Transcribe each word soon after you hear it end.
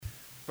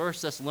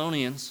First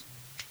Thessalonians,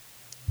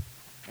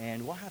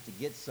 and we'll have to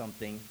get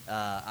something.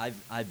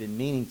 I've been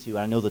meaning to.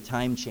 I know the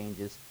time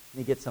changes. Let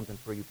me get something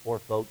for you poor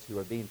folks who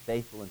are being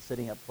faithful and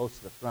sitting up close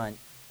to the front,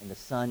 and the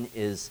sun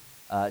is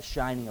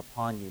shining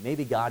upon you.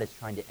 Maybe God is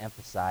trying to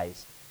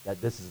emphasize that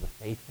this is the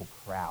faithful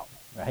crowd,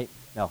 right?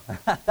 No,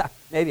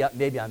 maybe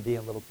I'm being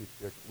a little too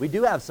spiritual. We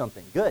do have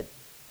something. Good.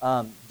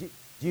 Do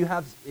you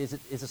have? Is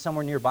it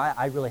somewhere nearby?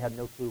 I really have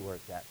no clue where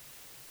it's at.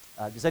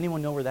 Does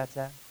anyone know where that's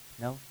at?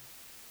 No.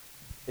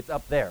 It's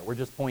up there. We're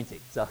just pointing.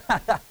 So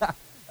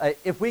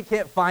if we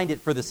can't find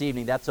it for this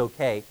evening, that's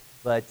okay.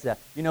 But,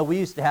 we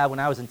used to have, when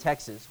I was in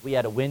Texas, we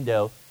had a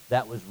window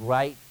that was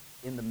right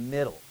in the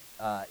middle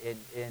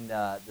in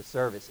the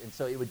service. And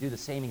so it would do the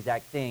same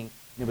exact thing.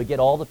 It would get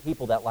all the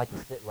people that like to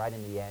sit right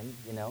in the end,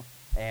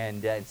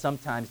 and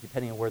sometimes,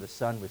 depending on where the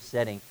sun was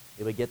setting,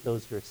 it would get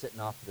those who are sitting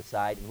off to the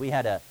side. And we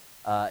had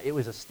it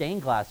was a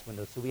stained glass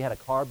window, so we had a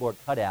cardboard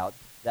cutout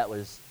that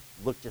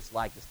looked just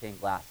like the stained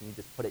glass, and you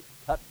just put it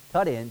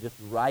cut in just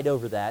right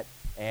over that,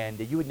 and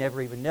you would never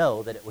even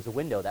know that it was a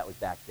window that was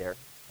back there.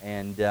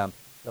 And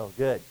so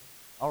good.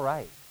 All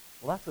right.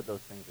 Well, that's what those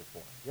things are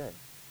for. Good.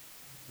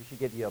 We should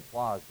give you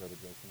applause, Brother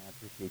Jason. I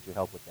appreciate your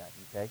help with that.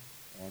 Okay.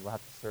 And we'll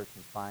have to search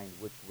and find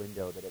which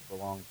window that it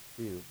belongs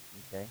to.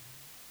 Okay.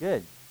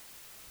 Good.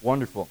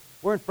 Wonderful.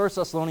 We're in 1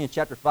 Thessalonians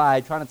chapter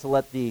 5, trying not to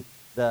let the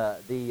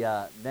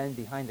men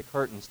behind the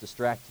curtains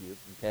distract you.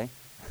 Okay.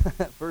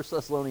 1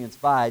 Thessalonians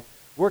 5.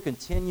 We're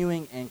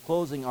continuing and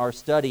closing our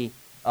study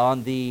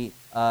on the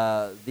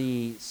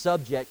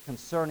subject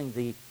concerning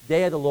the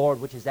day of the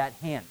Lord, which is at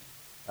hand.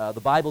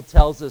 The Bible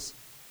tells us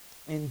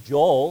in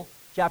Joel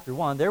chapter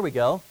 1, there we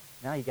go.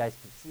 Now you guys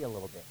can see a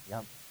little bit.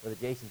 Yep. Brother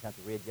Jason's have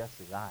to readjust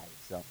his eyes.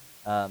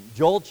 So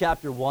Joel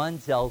chapter 1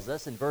 tells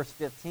us in verse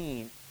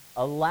 15,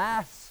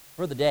 alas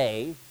for the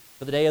day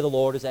of the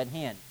Lord is at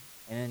hand.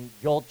 And in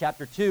Joel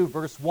chapter 2,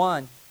 verse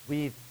 1,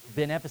 we've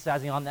been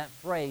emphasizing on that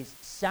phrase,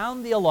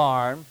 sound the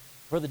alarm,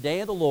 for the day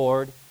of the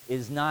Lord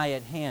is nigh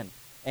at hand.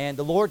 And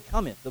the Lord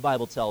cometh, the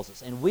Bible tells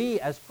us. And we,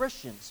 as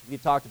Christians,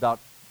 we've talked about,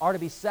 are to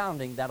be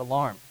sounding that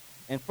alarm.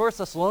 In 1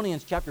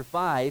 Thessalonians chapter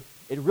 5,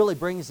 it really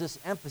brings this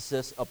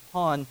emphasis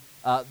upon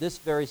this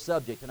very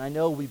subject. And I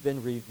know we've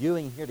been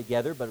reviewing here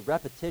together, but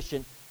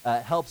repetition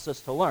helps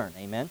us to learn.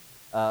 Amen?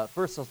 1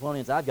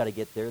 Thessalonians, I've got to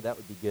get there. That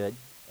would be good.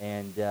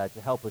 And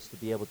to help us to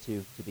be able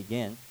to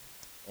begin.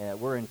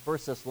 We're in 1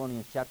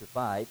 Thessalonians chapter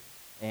 5.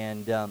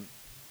 And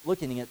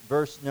looking at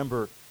verse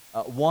number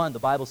 1, the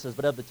Bible says,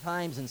 but of the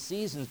times and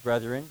seasons,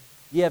 brethren,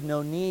 ye have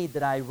no need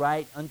that I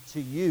write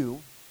unto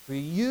you, for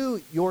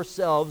you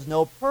yourselves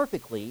know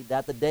perfectly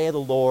that the day of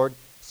the Lord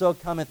so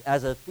cometh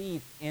as a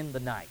thief in the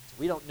night.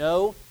 We don't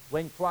know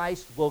when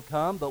Christ will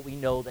come, but we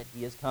know that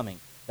he is coming.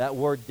 That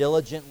word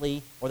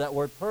diligently, or that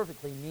word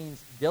perfectly,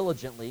 means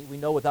diligently. We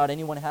know without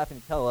anyone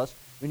having to tell us,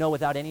 we know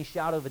without any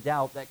shadow of a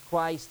doubt that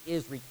Christ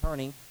is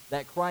returning,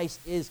 that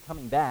Christ is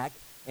coming back.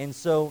 And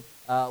so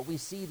we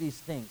see these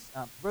things.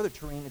 Brother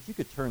Tareen, if you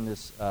could turn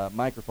this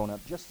microphone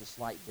up just a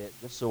slight bit,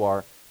 just so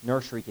our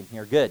nursery can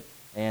hear good.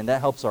 And that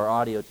helps our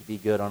audio to be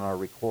good on our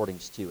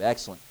recordings too.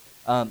 Excellent.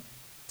 1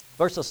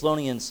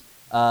 Thessalonians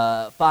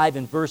 5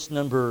 and verse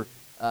number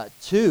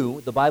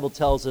 2, the Bible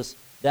tells us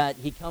that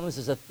he comes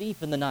as a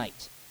thief in the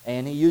night.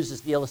 And he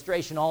uses the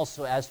illustration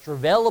also as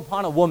travail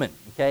upon a woman,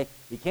 okay?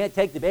 You can't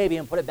take the baby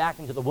and put it back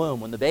into the womb.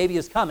 When the baby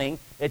is coming,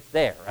 it's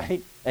there,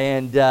 right?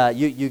 And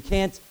you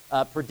can't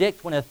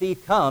predict when a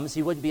thief comes.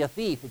 He wouldn't be a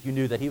thief if you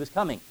knew that he was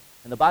coming.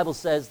 And the Bible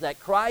says that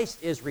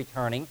Christ is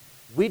returning.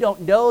 We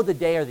don't know the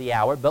day or the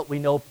hour, but we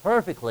know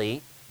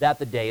perfectly that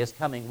the day is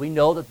coming. We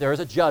know that there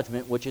is a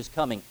judgment which is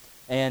coming.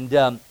 And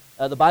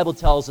the Bible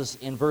tells us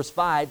in verse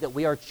 5 that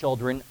we are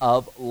children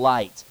of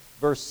light.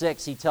 Verse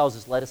 6, he tells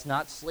us, let us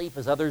not sleep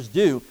as others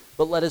do,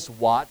 but let us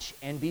watch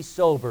and be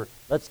sober.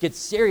 Let's get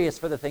serious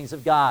for the things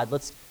of God.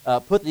 Let's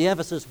put the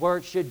emphasis where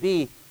it should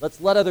be.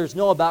 Let's let others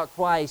know about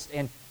Christ,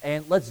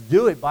 and let's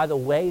do it by the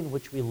way in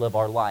which we live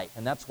our life.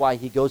 And that's why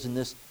he goes in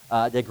this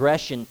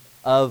digression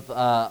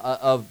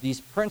of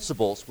these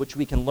principles, which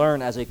we can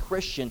learn as a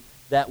Christian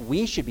that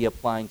we should be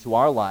applying to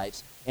our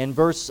lives. In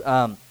verse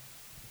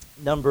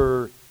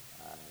number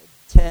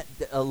 10,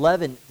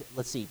 11,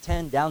 let's see,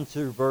 10 down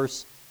to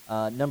verse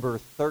number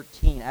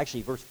 13,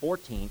 actually verse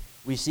 14,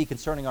 we see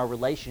concerning our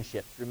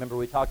relationships. Remember,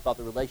 we talked about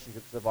the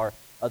relationships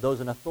of those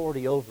in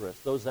authority over us,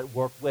 those that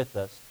work with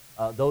us,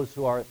 those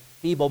who are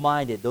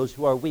feeble-minded, those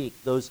who are weak,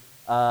 those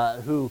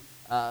who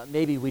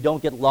maybe we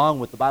don't get along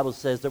with. The Bible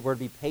says that we're to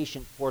be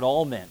patient toward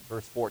all men,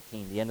 verse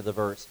 14, the end of the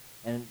verse.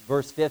 And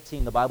verse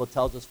 15, the Bible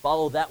tells us,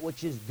 follow that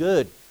which is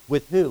good.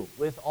 With who?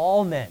 With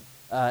all men.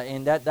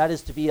 And that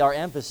is to be our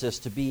emphasis,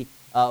 to be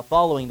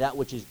following that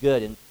which is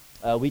good.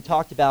 And we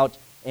talked about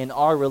in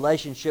our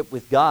relationship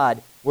with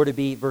God, we're to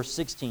be, verse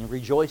 16,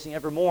 rejoicing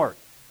evermore.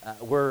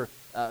 We're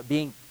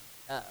being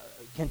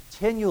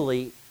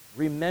continually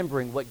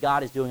remembering what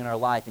God is doing in our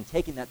life and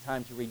taking that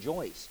time to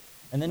rejoice.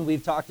 And then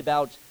we've talked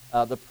about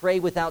the pray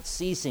without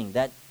ceasing.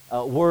 That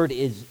word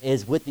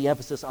is with the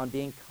emphasis on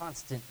being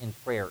constant in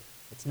prayer.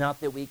 It's not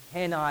that we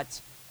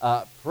cannot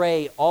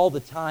pray all the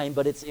time,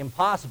 but it's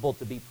impossible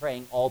to be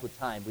praying all the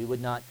time. We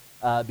would not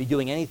be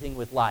doing anything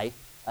with life.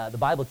 The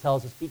Bible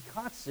tells us be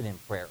constant in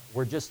prayer.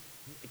 We're just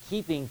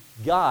keeping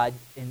God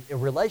in a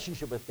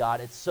relationship with God.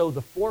 It's so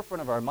the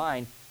forefront of our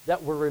mind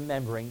that we're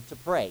remembering to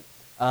pray.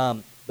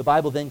 The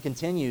Bible then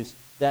continues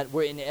that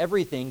we're in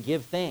everything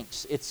give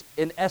thanks. It's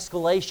an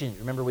escalation.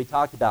 Remember we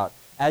talked about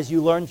as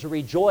you learn to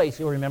rejoice,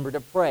 you'll remember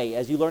to pray.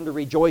 As you learn to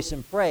rejoice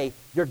and pray,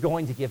 you're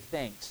going to give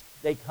thanks.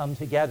 They come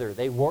together.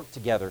 They work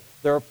together.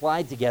 They're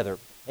applied together.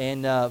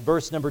 In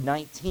verse number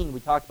 19, we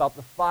talked about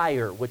the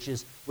fire which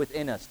is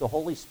within us. The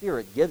Holy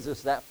Spirit gives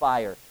us that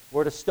fire.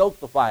 We're to stoke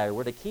the fire.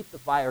 We're to keep the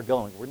fire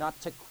going. We're not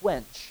to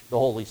quench the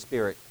Holy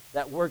Spirit.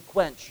 That word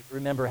quench,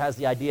 remember, has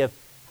the idea of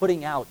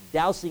putting out,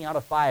 dousing out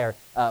a fire,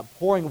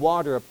 pouring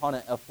water upon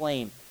a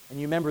flame. And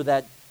you remember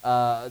that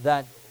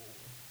that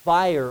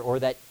fire or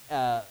that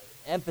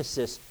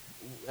emphasis,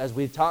 as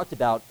we've talked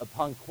about,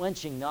 upon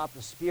quenching not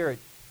the Spirit,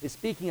 is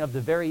speaking of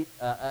the very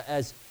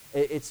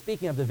it's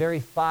speaking of the very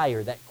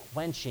fire, that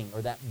quenching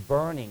or that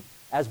burning,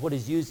 as what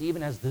is used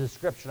even as the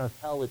description of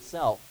hell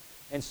itself.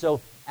 And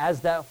so,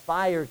 as that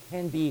fire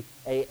can be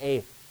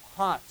a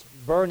hot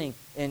burning,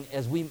 and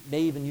as we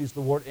may even use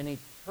the word, an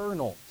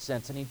eternal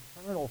sense, an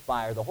eternal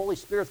fire, the Holy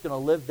Spirit's going to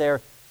live there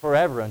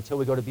forever until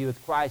we go to be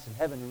with Christ in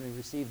heaven and we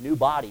receive new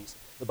bodies.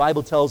 The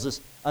Bible tells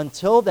us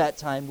until that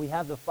time we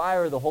have the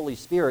fire of the Holy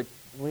Spirit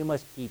and we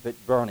must keep it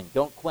burning.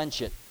 Don't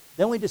quench it.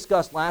 Then we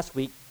discussed last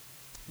week,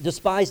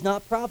 despise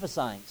not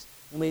prophesying.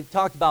 And we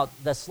talked about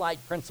the slight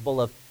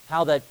principle of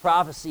how that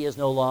prophecy is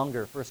no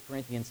longer. 1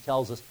 Corinthians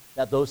tells us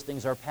that those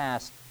things are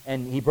past.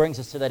 And he brings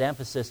us to that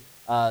emphasis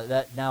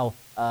that now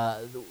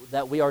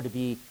that we are to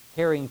be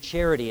carrying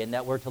charity and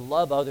that we're to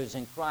love others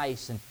in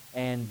Christ.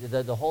 And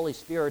the Holy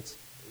Spirit's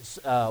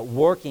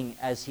working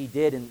as he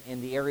did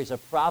in the areas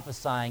of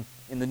prophesying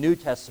in the New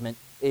Testament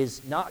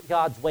is not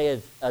God's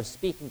way of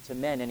speaking to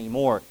men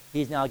anymore.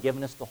 He's now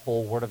given us the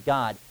whole Word of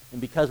God. And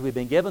because we've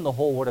been given the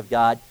whole Word of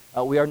God,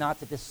 we are not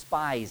to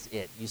despise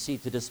it. You see,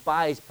 to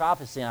despise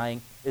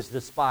prophesying is to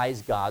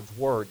despise God's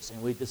words.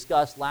 And we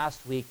discussed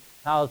last week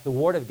how the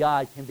Word of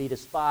God can be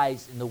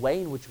despised in the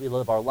way in which we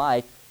live our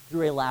life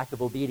through a lack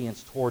of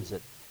obedience towards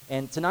it.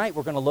 And tonight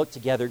we're going to look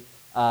together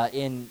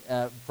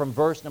from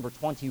verse number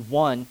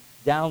 21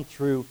 down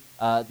through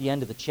the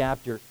end of the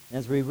chapter. And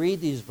as we read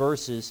these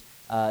verses,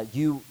 I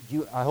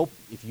hope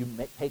if you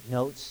take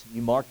notes,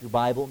 you mark your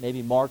Bible,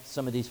 maybe mark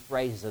some of these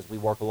phrases as we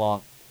work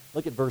along.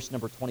 Look at verse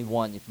number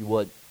 21, if you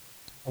would.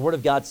 The Word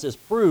of God says,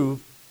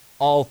 "Prove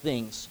all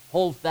things,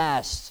 hold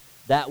fast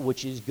that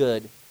which is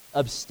good,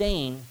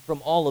 abstain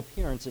from all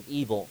appearance of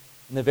evil,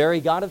 and the very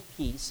God of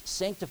peace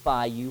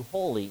sanctify you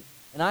wholly.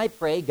 And I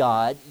pray,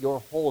 God,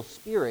 your whole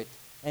spirit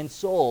and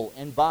soul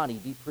and body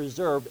be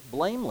preserved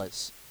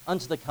blameless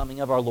unto the coming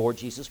of our Lord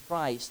Jesus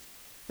Christ.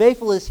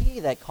 Faithful is he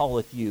that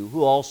calleth you,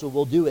 who also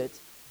will do it.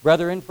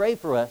 Brethren, pray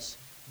for us.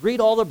 Greet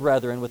all the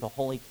brethren with a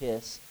holy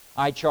kiss.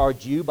 I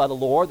charge you by the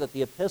Lord that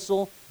the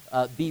epistle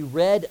be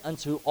read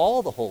unto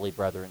all the holy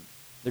brethren.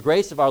 The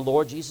grace of our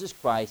Lord Jesus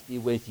Christ be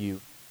with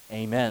you.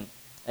 Amen."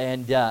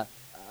 And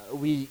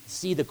we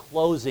see the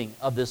closing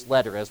of this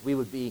letter as we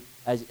would be,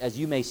 as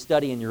you may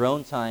study in your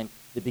own time,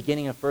 the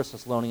beginning of 1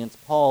 Thessalonians.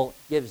 Paul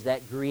gives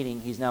that greeting.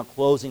 He's now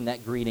closing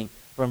that greeting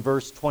from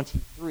verse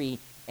 23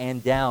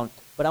 and down.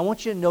 But I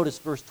want you to notice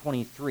verse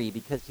 23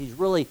 because he's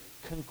really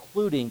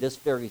concluding this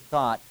very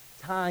thought,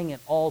 tying it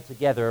all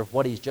together of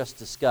what he's just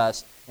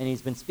discussed. And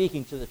he's been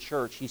speaking to the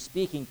church. He's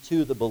speaking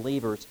to the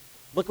believers.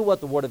 Look at what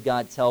the Word of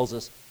God tells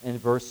us in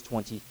verse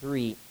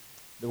 23.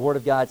 The Word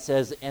of God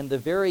says, "And the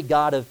very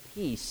God of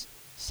peace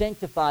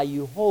sanctify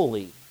you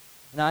wholly.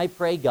 And I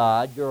pray,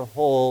 God, your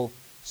whole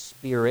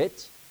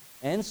spirit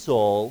and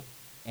soul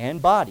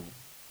and body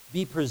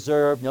be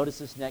preserved," notice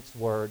this next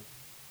word,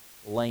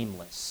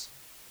 "blameless,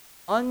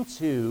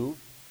 unto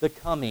the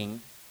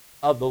coming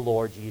of the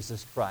Lord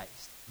Jesus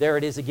Christ." There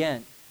it is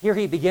again. Here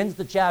he begins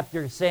the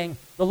chapter saying,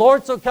 "The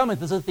Lord so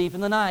cometh as a thief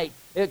in the night."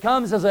 It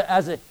comes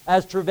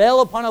as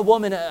travail upon a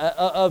woman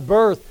of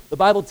birth. The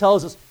Bible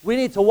tells us we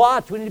need to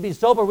watch, we need to be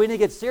sober, we need to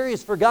get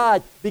serious for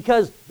God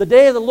because the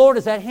day of the Lord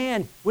is at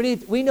hand.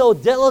 We know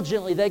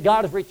diligently that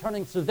God is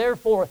returning, so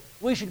therefore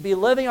we should be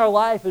living our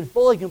life in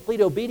full and complete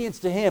obedience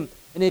to Him.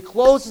 And he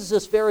closes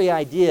this very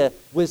idea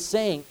with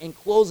saying, in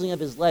closing of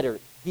his letter,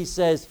 he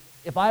says,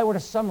 if I were to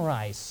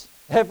summarize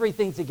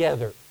everything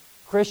together,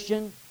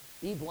 Christian,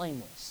 be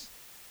blameless.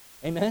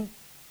 Amen?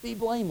 Be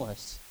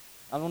blameless.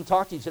 I'm going to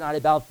talk to you tonight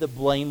about the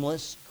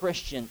blameless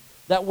Christian.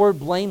 That word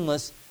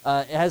blameless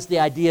has the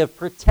idea of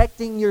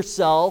protecting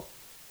yourself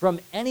from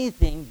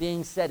anything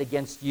being said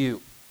against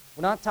you.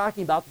 We're not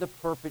talking about the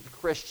perfect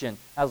Christian.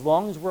 As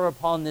long as we're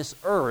upon this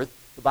earth,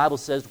 the Bible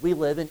says we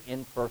live in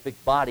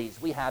imperfect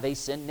bodies. We have a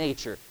sin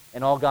nature.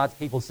 And all God's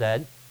people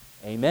said,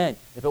 amen.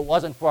 If it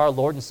wasn't for our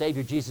Lord and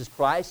Savior Jesus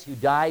Christ, who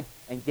died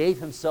and gave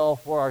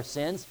himself for our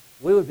sins,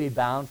 we would be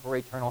bound for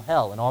eternal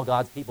hell. And all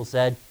God's people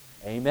said,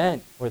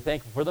 amen. We're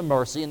thankful for the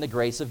mercy and the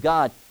grace of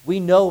God. We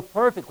know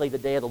perfectly the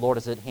day of the Lord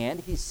is at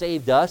hand. He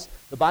saved us.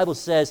 The Bible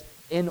says,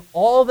 in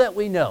all that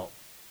we know,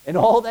 and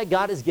all that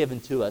God has given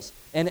to us,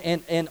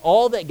 and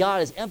all that God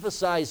has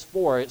emphasized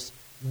for us,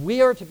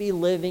 we are to be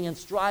living and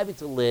striving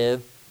to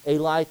live a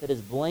life that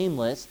is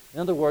blameless. In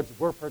other words,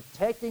 we're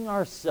protecting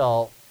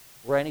ourselves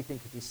where anything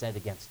could be said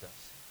against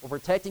us. We're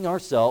protecting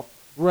ourselves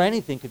where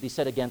anything could be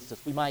said against us.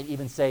 We might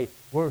even say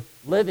we're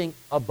living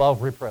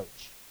above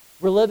reproach.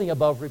 We're living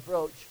above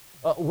reproach.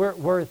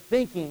 We're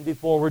thinking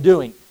before we're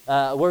doing.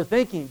 We're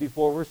thinking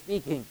before we're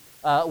speaking.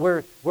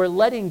 We're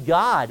letting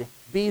God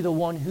be the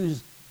one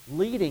who's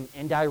leading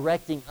and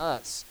directing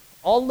us.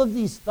 All of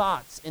these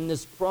thoughts in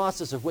this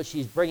process of which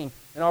he's bringing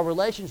in our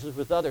relationships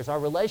with others, our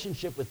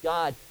relationship with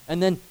God,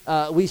 and then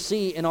we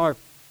see in our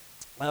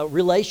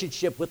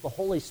relationship with the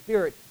Holy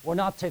Spirit, we're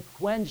not to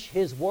quench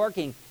his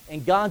working,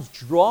 and God's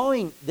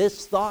drawing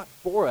this thought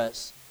for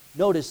us.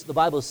 Notice the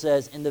Bible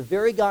says, "And the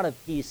very God of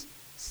peace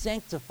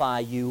sanctify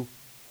you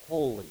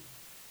wholly."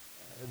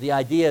 The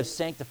idea of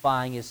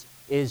sanctifying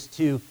is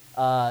to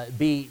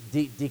be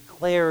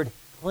declared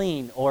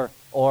clean or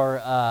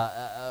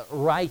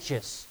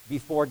righteous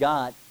before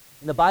God.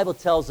 And the Bible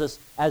tells us,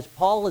 as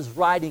Paul is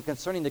writing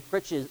concerning the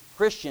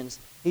Christians,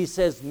 he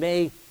says,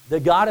 "May the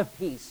God of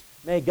peace,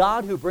 may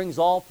God who brings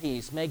all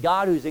peace, may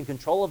God who's in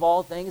control of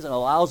all things and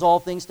allows all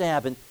things to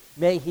happen,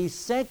 may he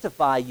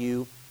sanctify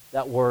you,"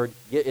 that word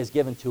is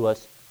given to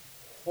us,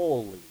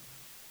 "wholly."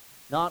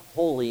 Not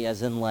holy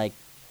as in like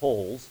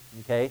holes,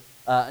 okay?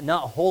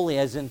 Not holy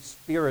as in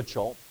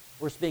spiritual.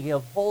 We're speaking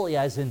of holy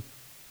as in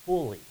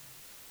fully,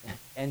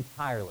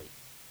 entirely,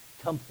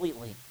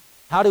 completely.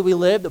 How do we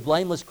live the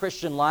blameless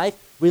Christian life?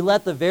 We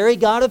let the very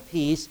God of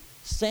peace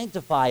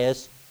sanctify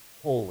us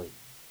wholly.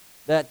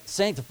 That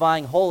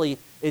sanctifying holy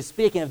is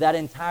speaking of that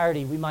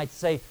entirety, we might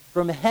say,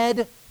 from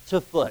head to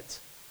foot,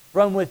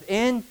 from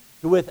within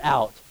to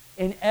without.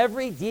 In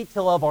every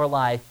detail of our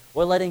life,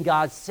 we're letting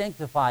God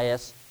sanctify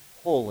us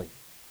wholly,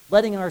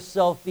 letting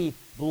ourselves be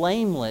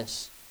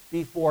blameless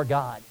before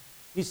God.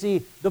 You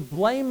see, the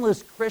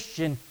blameless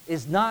Christian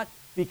is not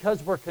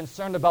because we're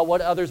concerned about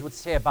what others would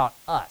say about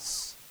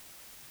us.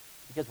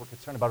 It's because we're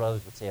concerned about what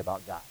others would say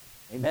about God.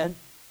 Amen?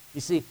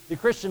 You see, the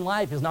Christian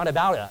life is not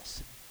about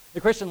us.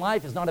 The Christian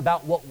life is not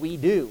about what we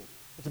do.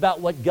 It's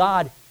about what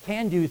God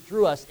can do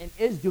through us and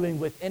is doing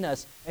within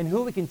us, and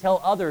who we can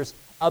tell others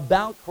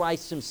about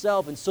Christ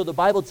himself. And so the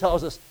Bible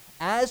tells us,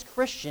 as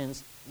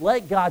Christians,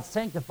 let God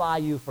sanctify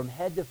you from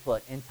head to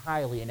foot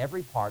entirely in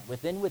every part,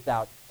 within,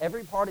 without,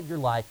 every part of your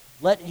life.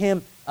 Let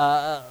him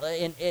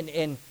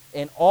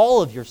in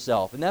all of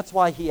yourself. And that's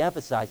why he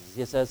emphasizes.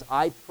 He says,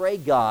 "I pray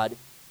God,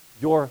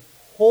 your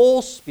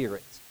whole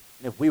spirit."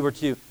 And if we were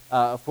to,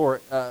 for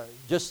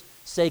just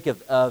sake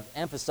of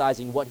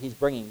emphasizing what he's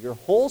bringing, your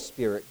whole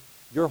spirit,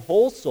 your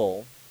whole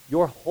soul,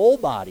 your whole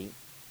body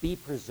be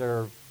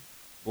preserved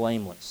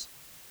blameless.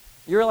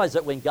 You realize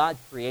that when God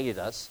created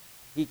us,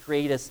 he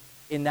created us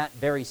in that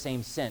very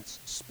same sense: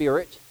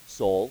 spirit,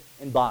 soul,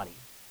 and body.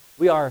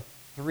 We are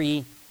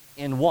three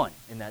in one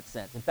in that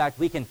sense. In fact,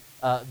 we can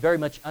very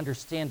much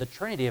understand the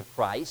Trinity of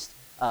Christ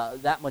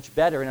that much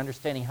better in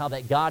understanding how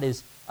that God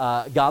is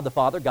God the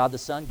Father, God the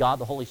Son, God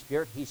the Holy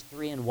Spirit. He's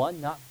three in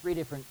one, not three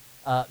different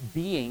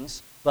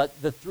beings,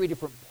 but the three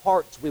different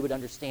parts we would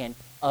understand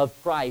of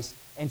Christ.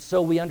 And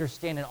so we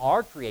understand in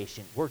our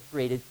creation, we're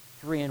created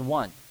three in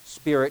one: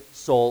 spirit,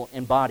 soul,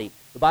 and body.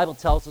 The Bible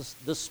tells us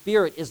the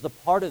spirit is the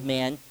part of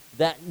man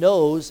that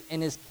knows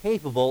and is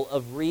capable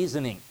of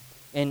reasoning.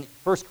 In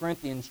 1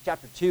 Corinthians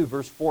chapter 2,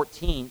 verse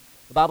 14,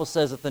 the Bible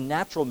says that the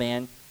natural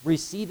man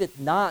receiveth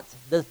not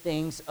the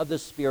things of the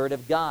Spirit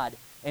of God.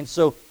 And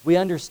so we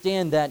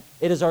understand that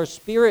it is our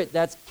spirit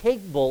that's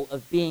capable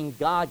of being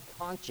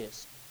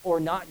God-conscious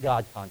or not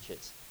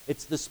God-conscious.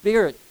 It's the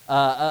Spirit,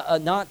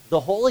 not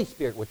the Holy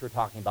Spirit, which we're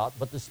talking about,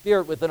 but the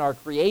Spirit within our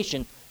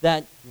creation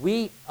that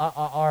we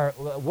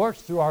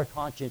works through our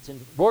conscience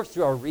and works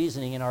through our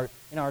reasoning and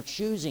our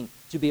choosing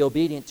to be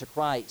obedient to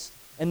Christ.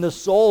 And the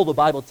soul, the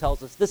Bible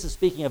tells us, this is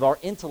speaking of our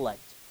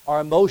intellect, our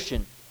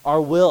emotion,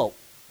 our will.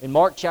 In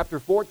Mark chapter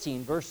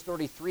 14, verse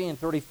 33 and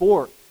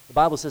 34, the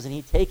Bible says, "And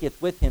he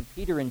taketh with him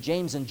Peter and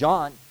James and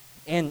John,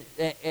 and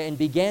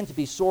began to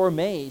be sore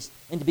amazed,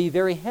 and to be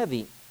very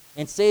heavy,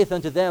 and saith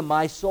unto them,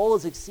 My soul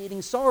is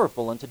exceeding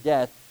sorrowful unto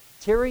death.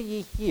 Tarry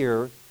ye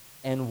here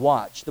and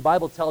watch." The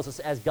Bible tells us,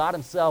 as God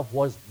himself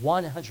was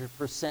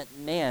 100%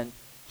 man,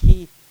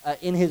 he,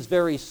 in his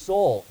very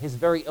soul, his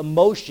very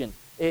emotion,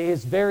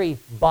 his very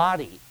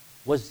body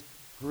was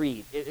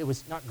grieved. It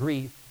was not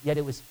grieved, yet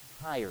it was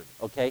tired,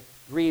 okay?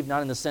 Grieved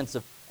not in the sense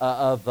of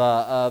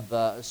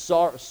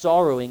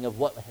sorrowing of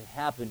what had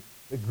happened,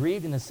 but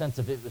grieved in the sense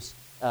of it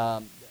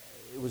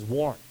was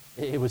worn.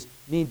 It was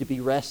needed to be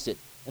rested.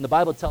 And the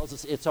Bible tells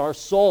us it's our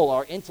soul,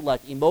 our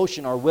intellect,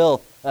 emotion, our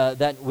will,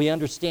 that we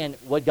understand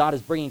what God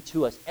is bringing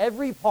to us.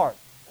 Every part,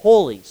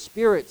 holy,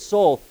 spirit,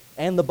 soul,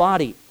 and the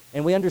body.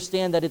 And we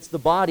understand that it's the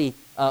body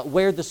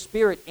where the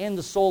spirit and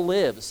the soul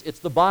lives. It's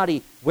the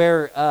body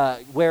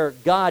where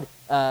God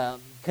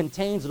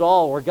contains it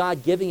all, or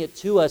God giving it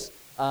to us.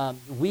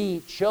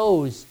 We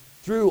chose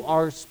through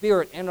our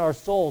spirit and our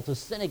soul to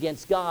sin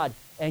against God,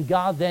 and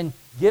God then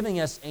giving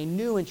us a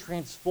new and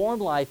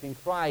transformed life in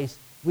Christ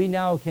we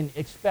now can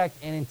expect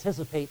and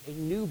anticipate a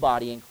new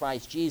body in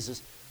Christ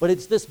Jesus. But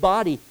it's this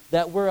body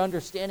that we're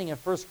understanding in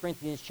 1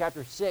 Corinthians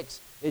chapter 6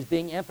 is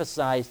being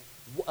emphasized.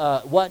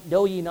 What,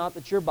 know ye not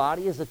that your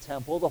body is a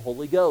temple of the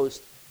Holy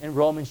Ghost? In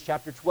Romans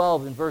chapter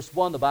 12 and verse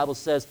 1, the Bible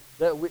says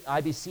that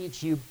I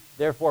beseech you,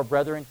 therefore,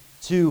 brethren,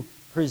 to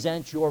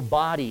present your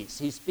bodies.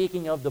 He's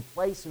speaking of the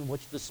place in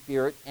which the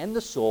spirit and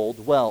the soul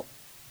dwell.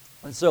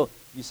 And so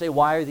you say,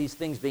 why are these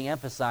things being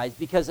emphasized?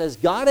 Because as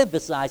God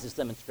emphasizes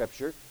them in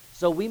Scripture,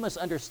 so we must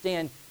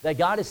understand that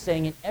God is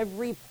saying in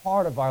every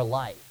part of our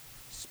life,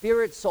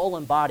 spirit, soul,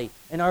 and body,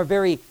 in our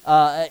very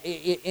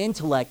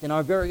intellect, in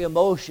our very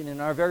emotion, in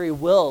our very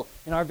will,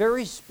 in our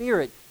very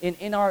spirit,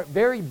 in our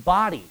very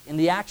body, in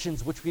the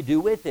actions which we do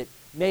with it,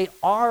 may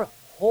our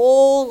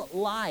whole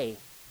life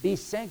be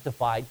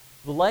sanctified,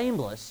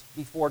 blameless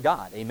before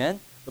God. Amen?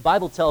 The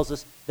Bible tells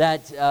us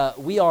that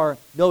we are,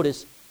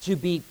 notice, to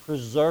be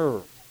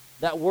preserved.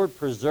 That word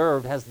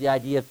preserved has the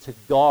idea of to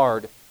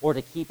guard or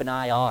to keep an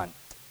eye on.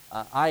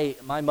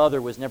 My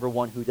mother was never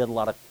one who did a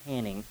lot of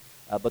canning,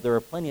 but there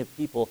are plenty of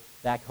people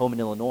back home in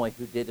Illinois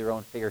who did their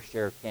own fair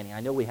share of canning.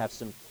 I know we have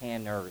some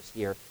canners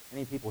here.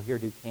 Any people here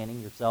do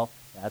canning yourself?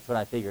 Yeah, that's what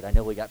I figured. I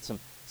know we got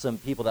some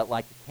people that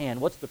like to can.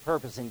 What's the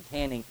purpose in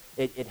canning?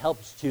 It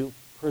helps to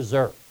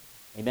preserve.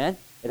 Amen?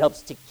 It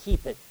helps to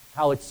keep it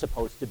how it's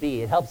supposed to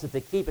be. It helps it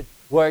to keep it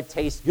where it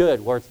tastes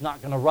good, where it's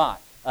not going to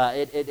rot.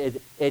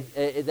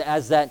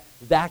 As that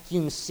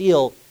vacuum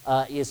seal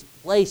is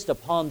placed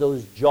upon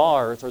those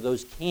jars or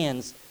those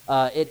cans,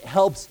 it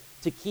helps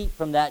to keep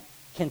from that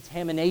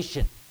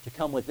contamination to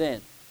come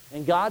within.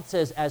 And God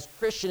says, as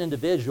Christian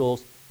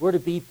individuals, we're to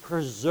be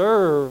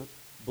preserved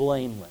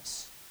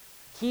blameless,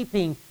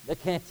 keeping the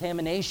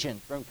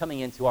contamination from coming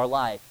into our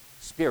life,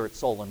 spirit,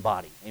 soul, and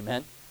body.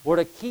 Amen? We're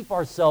to keep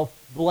ourselves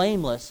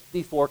blameless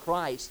before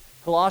Christ.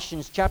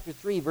 Colossians chapter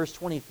 3, verse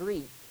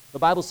 23, the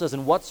Bible says,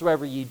 and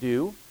whatsoever ye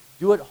do,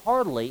 do it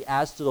heartily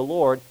as to the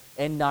Lord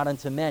and not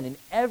unto men. In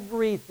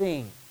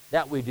everything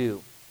that we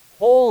do,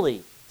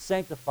 holy,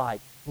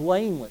 sanctified,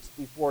 blameless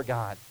before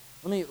God.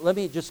 Let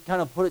me just kind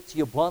of put it to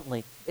you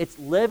bluntly. It's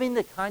living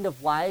the kind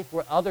of life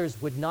where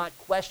others would not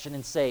question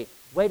and say,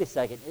 wait a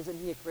second, isn't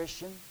he a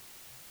Christian?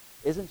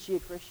 Isn't she a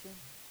Christian?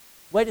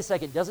 Wait a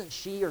second, doesn't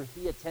she or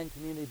he attend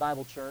Community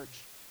Bible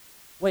Church?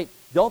 Wait,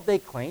 don't they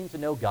claim to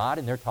know God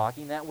and they're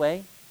talking that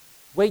way?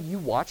 Wait, you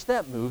watch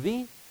that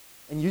movie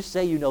and you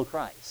say you know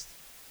Christ.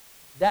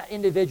 That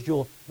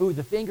individual who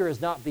the finger is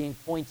not being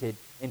pointed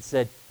and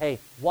said, hey,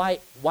 why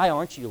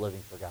aren't you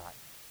living for God?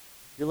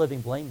 You're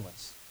living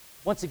blameless.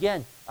 Once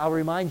again, I'll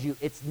remind you,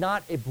 it's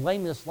not a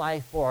blameless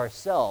life for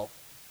ourselves.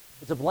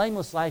 It's a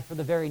blameless life for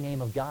the very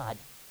name of God.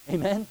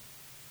 Amen?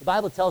 The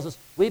Bible tells us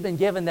we've been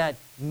given that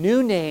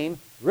new name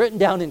written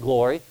down in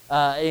glory.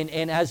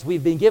 And as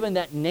we've been given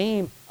that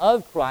name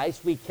of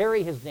Christ, we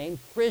carry his name,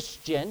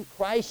 Christian.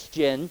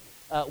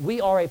 We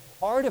are a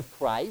part of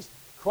Christ.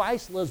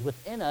 Christ lives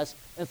within us.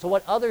 And so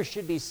what others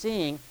should be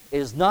seeing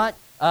is not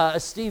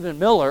Stephen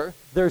Miller.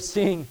 They're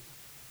seeing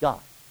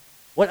God.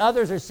 What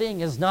others are seeing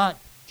is not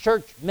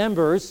church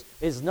members,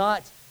 is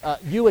not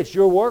you at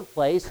your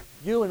workplace,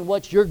 you and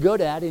what you're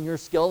good at in your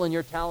skill and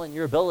your talent and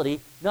your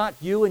ability, not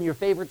you and your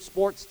favorite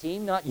sports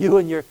team, not you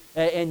and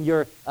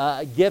your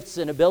gifts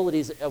and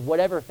abilities of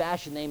whatever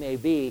fashion they may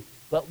be,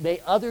 but may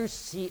others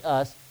see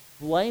us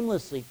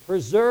blamelessly,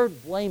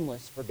 preserved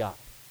blameless for God.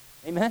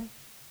 Amen?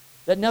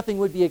 That nothing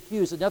would be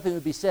accused, that nothing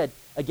would be said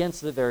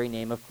against the very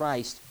name of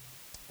Christ.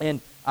 And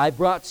I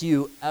brought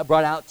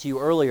out to you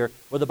earlier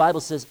where the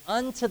Bible says,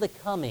 unto the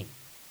coming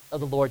of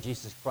the Lord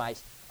Jesus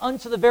Christ,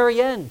 unto the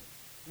very end.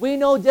 We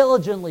know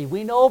diligently,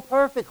 we know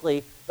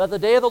perfectly that the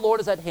day of the Lord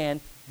is at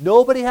hand.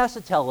 Nobody has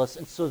to tell us,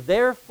 and so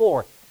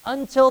therefore,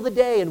 until the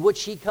day in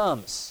which he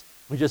comes,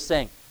 we're just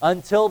saying,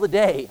 until the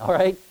day, all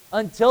right?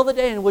 Until the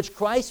day in which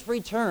Christ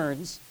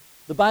returns,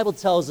 the Bible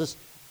tells us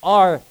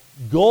our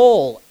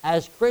goal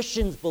as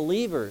Christians,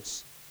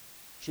 believers,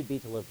 should be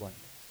to live blameless.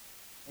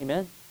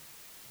 Amen?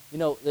 You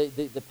know,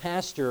 the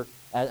pastor,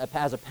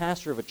 as a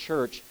pastor of a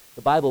church,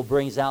 the Bible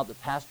brings out the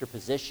pastor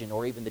position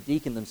or even the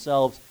deacon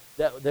themselves,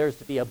 that there's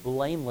to be a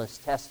blameless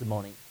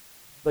testimony.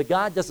 But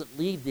God doesn't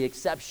leave the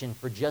exception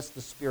for just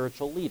the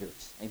spiritual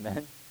leaders.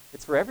 Amen?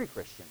 It's for every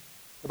Christian.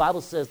 The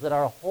Bible says that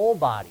our whole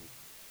body,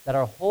 that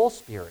our whole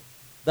spirit,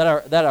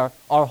 that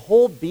our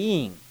whole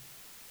being,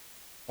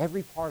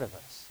 every part of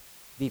us,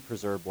 be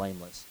preserved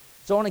blameless.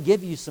 So I want to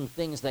give you some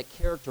things that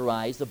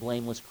characterize the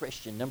blameless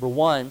Christian. Number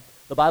one,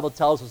 the Bible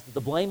tells us that the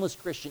blameless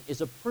Christian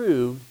is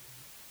approved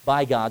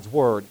by God's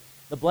Word.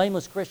 The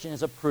blameless Christian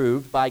is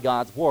approved by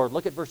God's Word.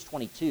 Look at verse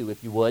 22,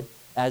 if you would,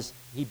 as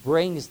he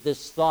brings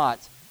this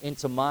thought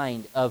into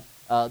mind of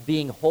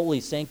being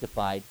wholly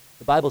sanctified.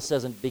 The Bible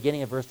says in the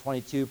beginning of verse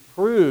 22,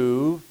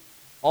 prove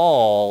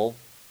all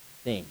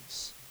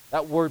things.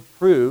 That word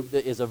prove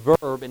is a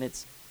verb, and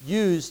it's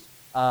used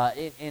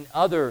in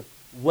other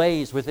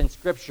ways within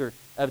Scripture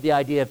of the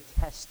idea of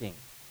testing.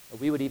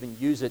 We would even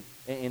use it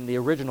in the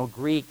original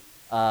Greek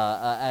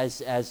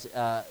as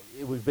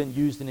it would have been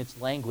used in its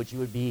language. It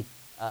would be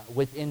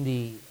within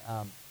the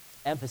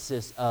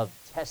emphasis of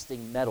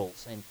testing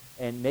metals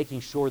and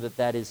making sure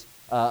that is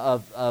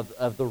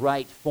of the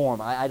right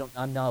form.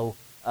 I'm no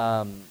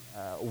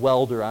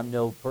welder. I'm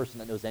no person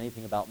that knows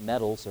anything about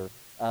metals or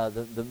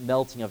the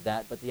melting of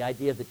that. But the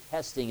idea of the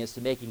testing is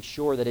to making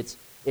sure that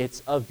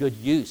it's of good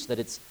use, that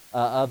it's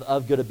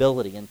of good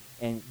ability.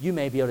 And you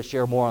may be able to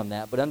share more on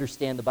that. But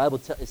understand the Bible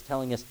is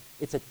telling us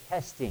it's a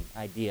testing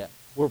idea.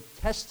 We're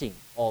testing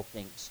all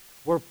things.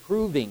 We're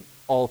proving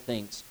all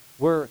things.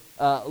 We're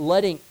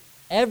letting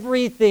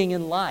everything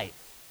in life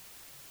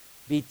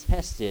be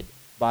tested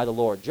by the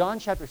Lord. John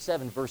chapter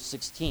 7, verse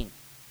 16.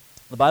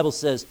 The Bible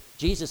says,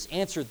 Jesus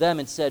answered them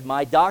and said,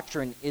 "My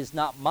doctrine is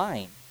not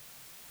mine,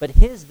 but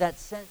his that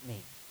sent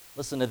me."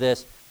 Listen to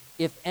this.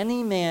 "If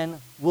any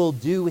man will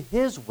do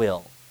his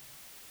will,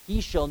 he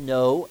shall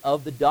know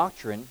of the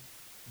doctrine,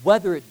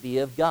 whether it be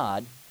of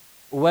God,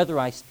 or whether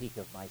I speak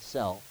of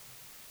myself."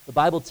 The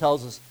Bible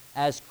tells us,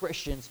 as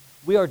Christians,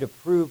 we are to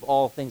prove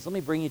all things. Let me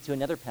bring you to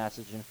another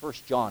passage in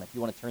 1 John, if you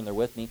want to turn there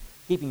with me,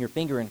 keeping your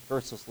finger in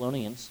 1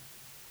 Thessalonians.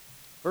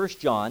 1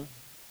 John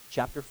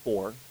chapter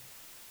 4,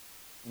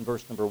 in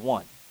verse number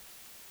 1.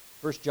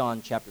 1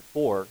 John chapter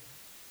 4,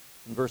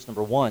 in verse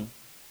number 1.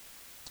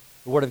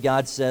 The Word of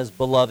God says,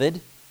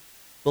 "Beloved,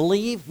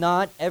 believe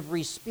not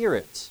every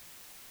spirit,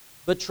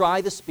 but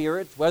try the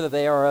spirits whether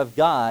they are of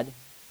God,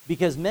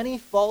 because many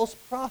false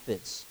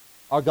prophets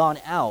are gone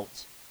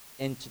out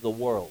into the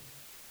world."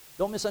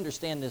 Don't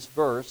misunderstand this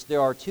verse.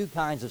 There are two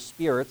kinds of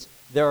spirits.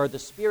 There are the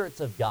spirits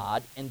of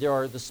God, and there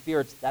are the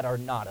spirits that are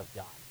not of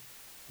God.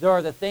 There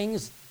are the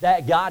things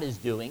that God is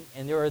doing,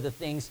 and there are the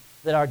things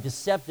that are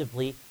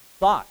deceptively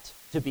thought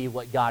to be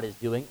what God is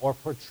doing or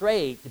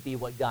portrayed to be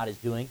what God is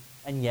doing,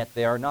 and yet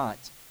they are not.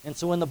 And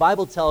so when the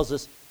Bible tells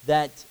us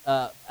that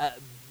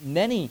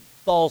many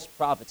false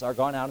prophets are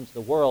gone out into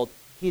the world,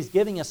 he's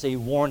giving us a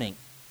warning.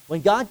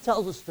 When God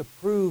tells us to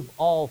prove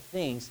all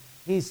things,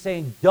 he's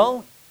saying,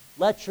 don't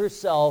let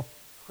yourself,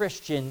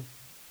 Christian,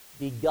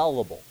 be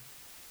gullible.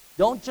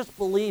 Don't just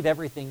believe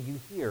everything you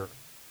hear.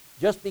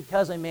 Just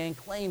because a man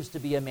claims to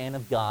be a man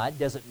of God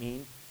doesn't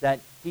mean that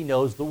he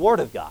knows the Word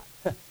of God.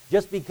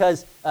 Just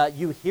because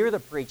you hear the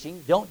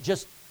preaching, don't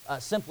just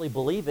simply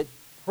believe it.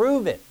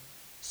 Prove it.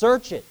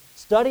 Search it.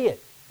 Study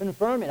it.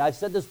 Confirm it. I've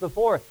said this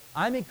before.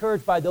 I'm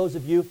encouraged by those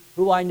of you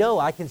who I know.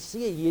 I can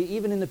see it.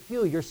 Even in the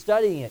pew, you're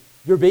studying it.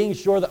 You're being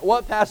sure that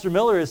what Pastor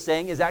Miller is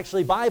saying is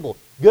actually Bible.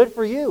 Good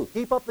for you.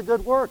 Keep up the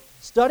good work.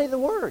 Study the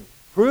Word.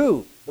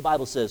 Prove, the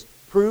Bible says,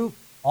 prove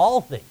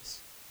all things.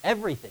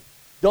 Everything.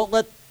 Don't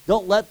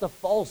let the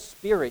false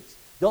spirits,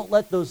 don't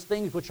let those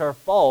things which are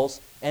false,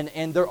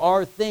 and there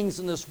are things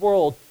in this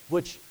world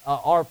which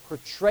are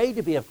portrayed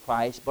to be of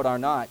Christ but are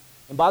not.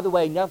 And by the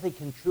way, nothing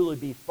can truly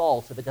be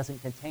false if it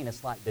doesn't contain a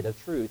slight bit of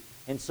truth.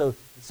 And so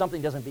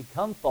something doesn't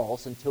become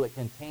false until it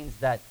contains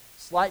that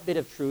slight bit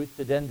of truth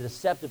to then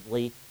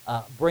deceptively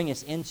bring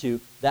us into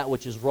that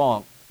which is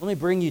wrong. Let me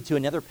bring you to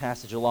another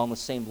passage along the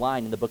same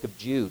line in the book of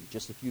Jude,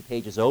 just a few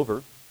pages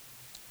over.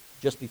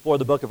 Just before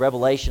the book of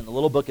Revelation, the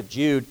little book of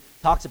Jude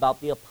talks about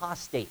the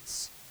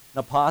apostates. An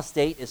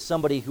apostate is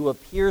somebody who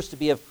appears to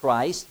be of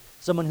Christ,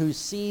 someone who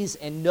sees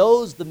and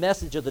knows the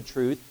message of the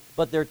truth,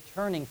 but they're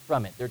turning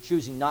from it. They're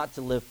choosing not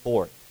to live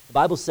for it. The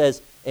Bible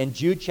says in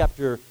Jude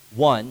chapter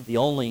 1, the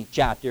only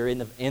chapter in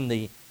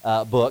the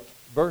book,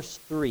 verse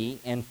 3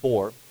 and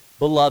 4,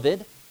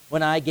 "Beloved,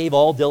 when I gave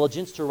all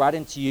diligence to write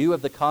unto you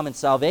of the common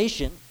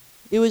salvation,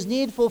 it was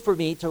needful for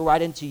me to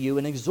write unto you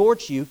and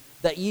exhort you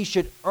that ye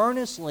should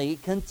earnestly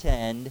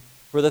contend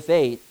for the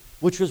faith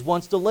which was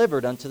once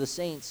delivered unto the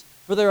saints.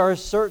 For there are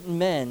certain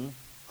men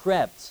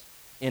crept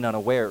in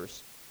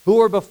unawares, who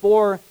were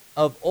before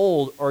of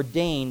old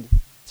ordained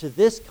to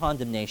this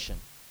condemnation,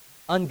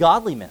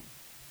 ungodly men,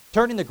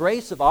 turning the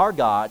grace of our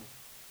God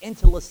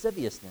into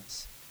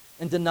lasciviousness,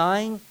 and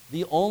denying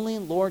the only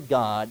Lord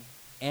God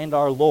and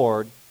our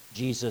Lord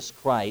Jesus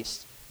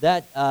Christ."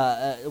 That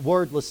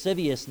word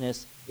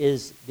lasciviousness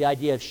is the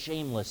idea of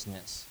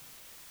shamelessness.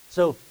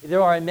 So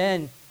there are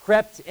men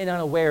crept in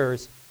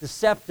unawares,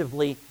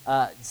 deceptively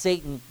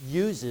Satan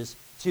uses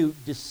to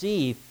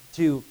deceive,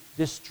 to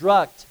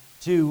destruct,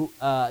 to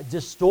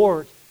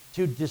distort,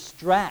 to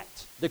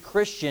distract the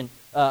Christian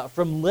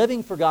from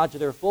living for God to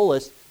their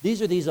fullest.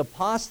 These are these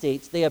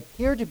apostates. They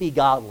appear to be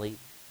godly,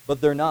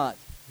 but they're not.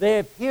 They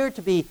appear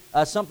to be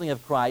something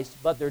of Christ,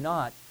 but they're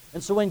not.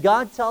 And so when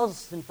God tells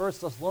us in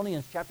 1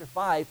 Thessalonians chapter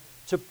 5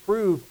 to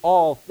prove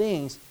all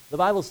things, the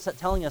Bible's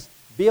telling us,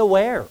 be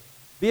aware.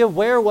 Be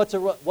aware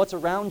what's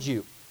around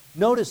you.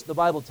 Notice the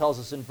Bible tells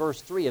us in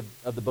verse 3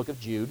 of the book of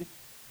Jude,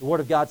 the Word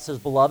of God says,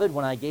 "Beloved,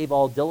 when I gave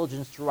all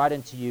diligence to write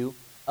unto you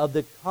of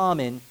the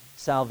common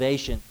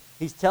salvation."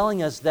 He's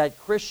telling us that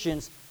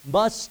Christians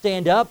must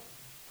stand up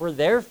for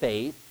their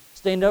faith,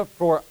 stand up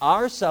for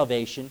our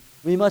salvation.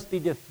 We must be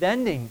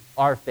defending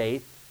our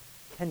faith,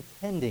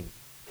 contending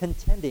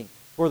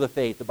for the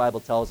faith. The Bible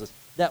tells us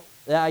that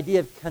the idea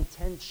of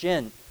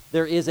contention,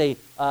 there is a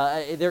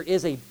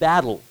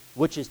battle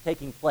which is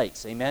taking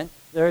place. Amen?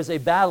 There is a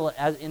battle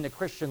as in the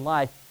Christian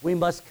life. We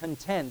must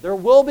contend. There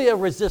will be a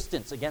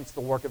resistance against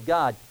the work of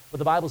God. But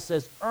the Bible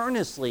says,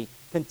 earnestly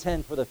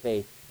contend for the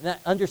faith.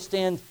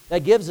 And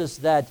that gives us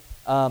that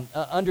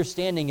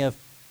understanding of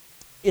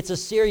it's a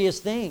serious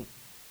thing.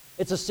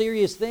 It's a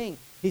serious thing.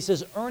 He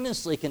says,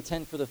 earnestly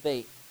contend for the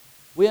faith.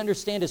 We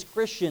understand as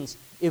Christians,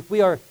 if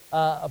we are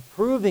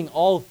approving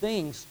all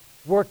things,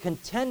 we're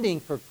contending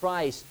for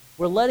Christ.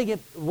 We're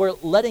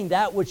letting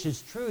that which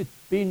is truth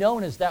be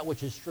known as that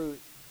which is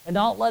truth, and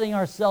not letting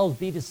ourselves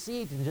be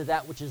deceived into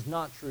that which is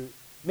not truth.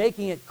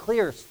 Making it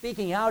clear,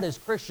 speaking out as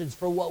Christians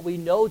for what we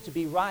know to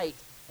be right,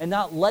 and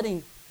not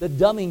letting the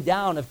dumbing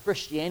down of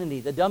Christianity,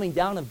 the dumbing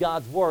down of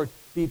God's Word,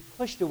 be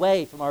pushed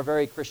away from our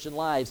very Christian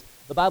lives.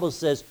 The Bible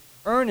says,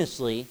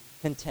 earnestly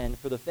contend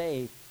for the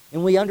faith.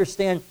 And we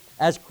understand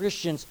as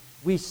Christians,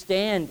 we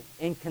stand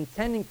in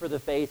contending for the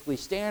faith. We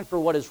stand for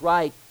what is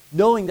right,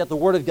 knowing that the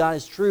Word of God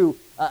is true,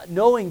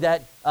 knowing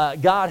that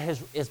God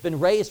has been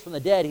raised from the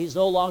dead. He's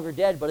no longer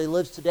dead, but He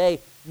lives today.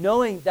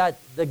 Knowing that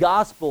the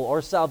gospel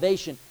or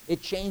salvation,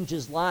 it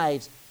changes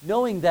lives.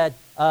 Knowing that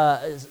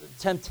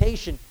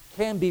temptation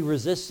can be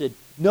resisted.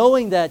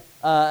 Knowing that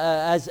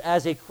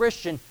as a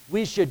Christian,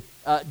 we should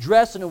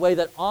dress in a way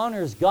that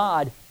honors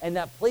God and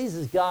that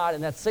pleases God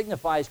and that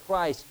signifies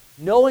Christ.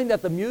 Knowing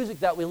that the music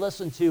that we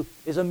listen to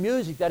is a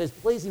music that is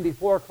pleasing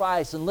before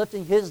Christ and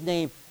lifting His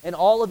name and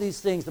all of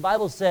these things. The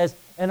Bible says,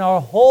 and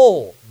our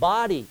whole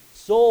body,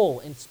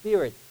 soul, and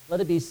spirit, let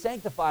it be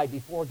sanctified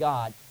before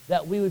God,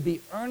 that we would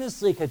be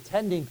earnestly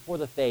contending for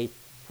the faith,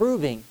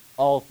 proving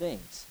all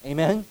things.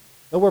 Amen?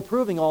 That we're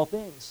proving all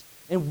things.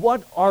 And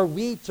what are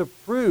we to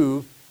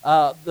prove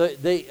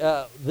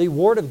the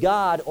Word of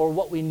God, or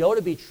what we know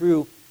to be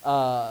true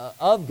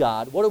of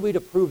God? What are we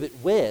to prove it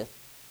with?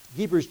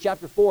 Hebrews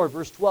chapter 4,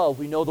 verse 12,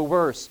 we know the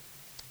verse.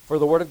 For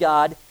the Word of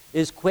God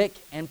is quick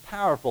and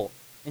powerful,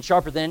 and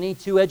sharper than any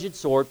two-edged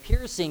sword,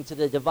 piercing to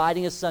the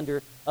dividing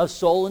asunder of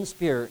soul and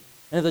spirit,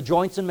 and of the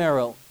joints and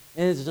marrow,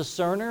 and is a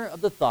discerner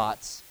of the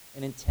thoughts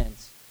and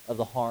intents of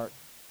the heart.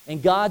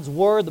 And God's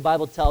Word, the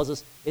Bible tells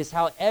us, is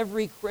how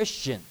every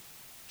Christian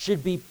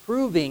should be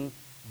proving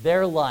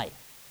their life.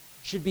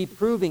 Should be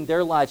proving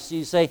their life. So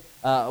you say,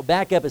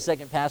 back up a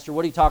second, Pastor,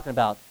 what are you talking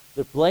about?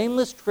 The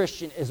blameless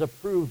Christian is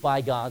approved by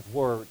God's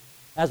Word.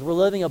 As we're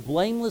living a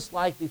blameless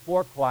life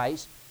before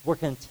Christ, we're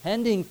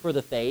contending for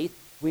the faith.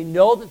 We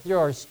know that there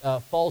are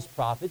false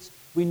prophets.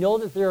 We know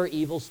that there are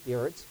evil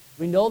spirits.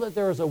 We know that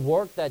there is a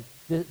work that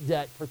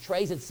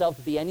portrays itself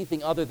to be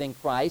anything other than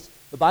Christ.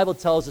 The Bible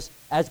tells us,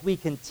 as we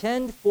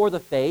contend for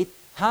the faith,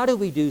 how do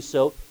we do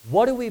so?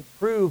 What do we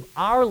prove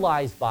our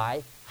lives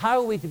by? How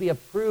are we to be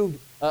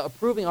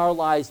approving our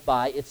lives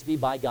by? It's to be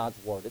by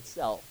God's Word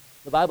itself.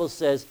 The Bible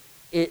says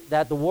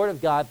that the Word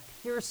of God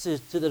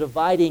pierces to the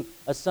dividing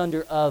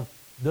asunder of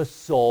the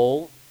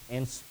soul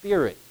and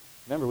spirit.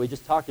 Remember, we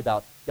just talked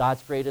about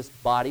God's greatest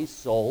body,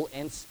 soul,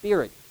 and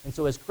spirit. And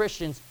so as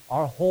Christians,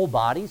 our whole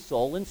body,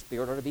 soul, and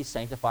spirit are to be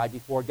sanctified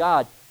before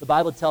God. The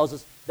Bible tells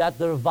us that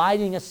the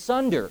dividing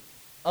asunder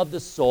of the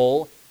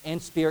soul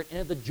and spirit and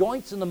of the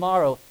joints and the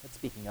marrow, that's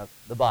speaking of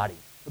the body.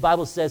 The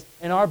Bible says,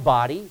 in our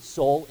body,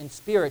 soul, and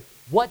spirit,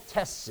 what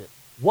tests it?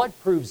 What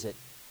proves it?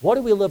 What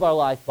do we live our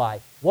life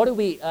by? How do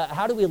we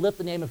lift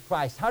the name of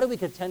Christ? How do we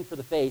contend for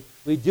the faith?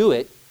 We do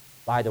it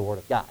by the Word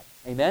of God.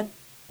 Amen?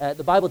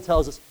 The Bible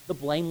tells us the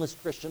blameless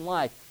Christian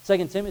life.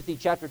 2 Timothy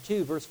chapter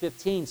 2, verse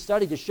 15,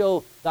 study to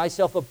show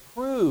thyself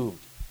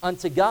approved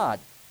unto God,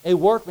 a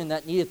workman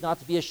that needeth not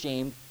to be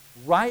ashamed,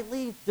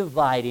 rightly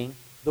dividing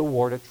the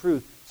word of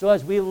truth. So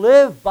as we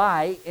live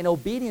by, in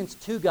obedience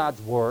to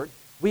God's Word,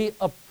 we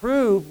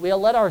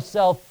let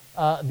ourselves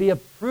be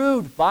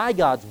approved by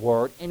God's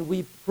Word, and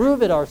we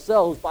prove it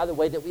ourselves by the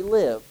way that we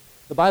live.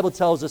 The Bible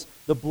tells us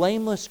the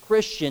blameless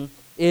Christian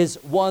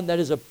is one that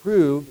is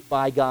approved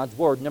by God's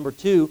Word. Number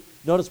 2,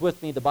 notice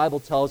with me, the Bible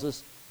tells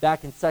us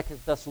back in 2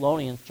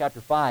 Thessalonians chapter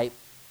 5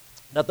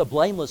 that the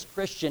blameless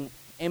Christian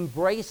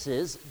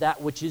embraces that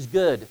which is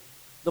good.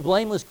 The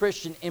blameless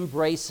Christian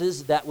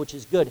embraces that which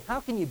is good. How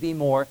can you be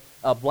more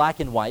black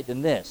and white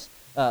than this?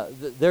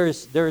 There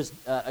is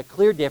a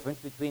clear difference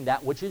between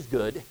that which is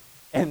good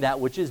and that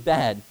which is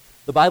bad.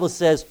 The Bible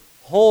says,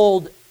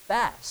 hold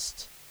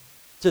fast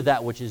to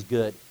that which is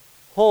good.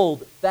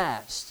 Hold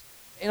fast.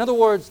 In other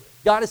words,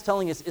 God is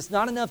telling us it's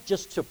not enough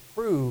just to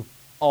prove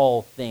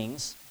all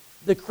things.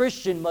 The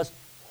Christian must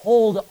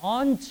hold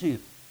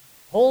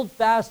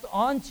fast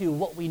onto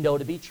what we know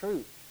to be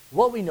true,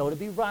 what we know to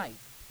be right,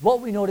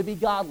 what we know to be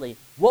godly,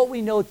 what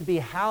we know to be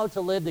how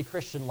to live the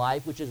Christian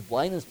life, which is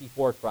blameless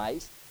before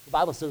Christ. The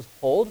Bible says,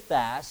 hold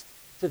fast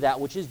to that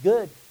which is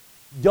good.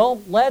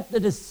 Don't let the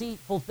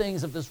deceitful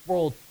things of this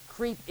world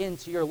creep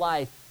into your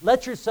life.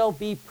 Let yourself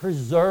be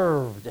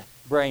preserved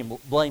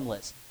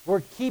blameless.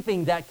 We're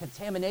keeping that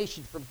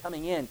contamination from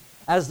coming in.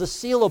 As the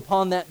seal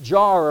upon that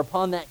jar or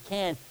upon that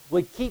can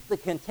would keep the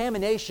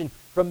contamination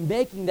from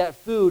making that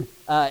food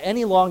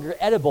any longer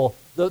edible,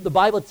 the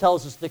Bible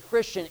tells us the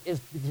Christian is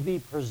to be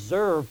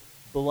preserved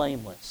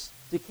blameless,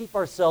 to keep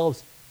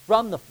ourselves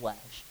from the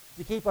flesh,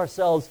 to keep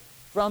ourselves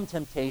from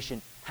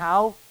temptation.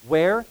 How?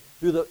 Where?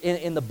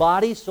 In the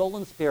body, soul,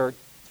 and spirit,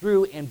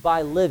 through and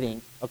by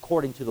living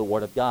according to the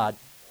Word of God.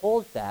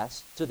 Hold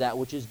fast to that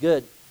which is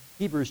good.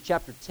 Hebrews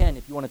chapter 10,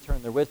 if you want to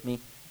turn there with me.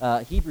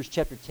 Hebrews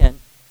chapter 10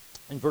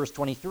 and verse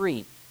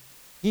 23.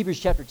 Hebrews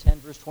chapter 10,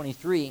 verse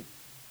 23.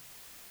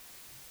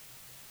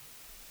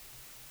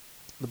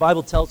 The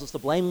Bible tells us the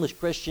blameless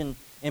Christian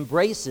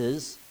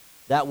embraces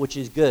that which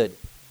is good.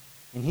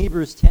 In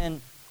Hebrews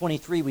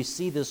 10:23, we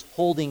see this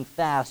holding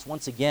fast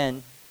once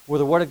again, where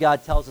the Word of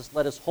God tells us,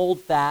 let us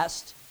hold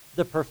fast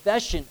the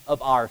profession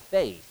of our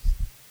faith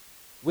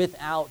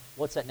without,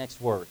 what's that next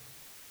word?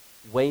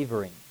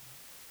 Wavering.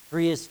 For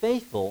he is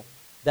faithful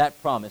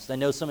that promised. I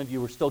know some of you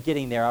were still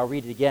getting there. I'll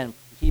read it again.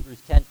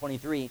 Hebrews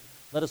 10:23.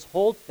 Let us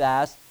hold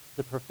fast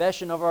the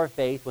profession of our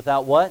faith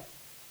without what?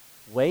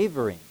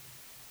 Wavering.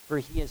 For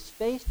he is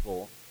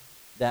faithful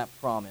that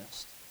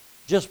promised.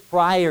 Just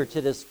prior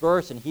to this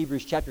verse in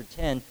Hebrews chapter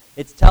 10,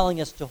 it's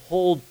telling us to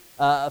hold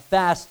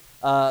fast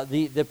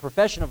the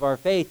profession of our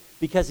faith,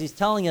 because he's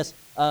telling us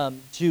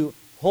to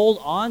hold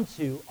on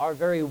to our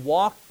very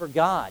walk for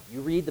God.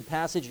 You read the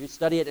passage, you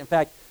study it. In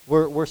fact,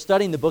 we're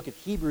studying the book of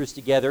Hebrews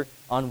together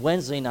on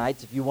Wednesday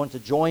nights. If you want to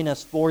join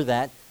us for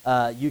that,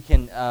 you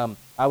can.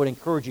 I would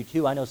encourage you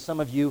to. I know some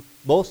of you,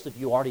 most of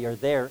you already are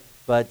there,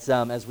 but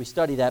as we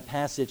study that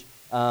passage,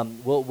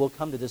 we'll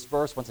come to this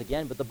verse once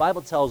again. But the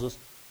Bible tells us,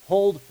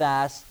 hold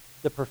fast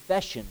the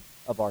profession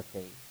of our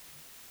faith.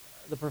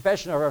 The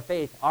profession of our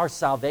faith, our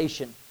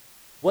salvation,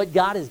 what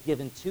God has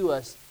given to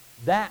us,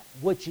 that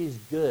which is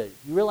good.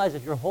 You realize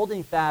if you're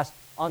holding fast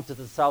onto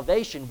the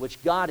salvation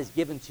which God has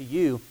given to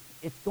you,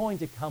 it's going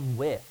to come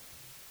with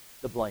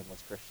the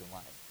blameless Christian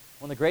life.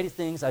 One of the greatest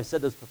things, I've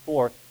said this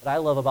before, that I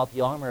love about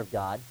the armor of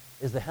God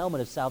is the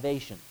helmet of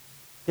salvation.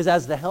 Because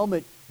as the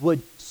helmet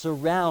would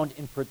surround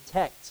and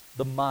protect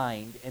the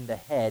mind and the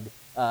head,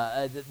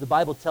 the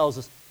Bible tells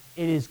us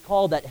it is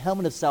called that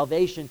helmet of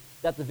salvation,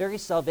 that the very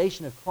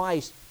salvation of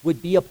Christ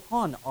would be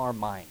upon our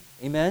mind.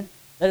 Amen?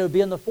 That it would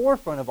be in the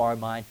forefront of our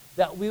mind,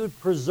 that we would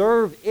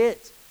preserve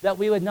it, that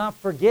we would not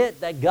forget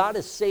that God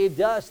has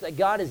saved us, that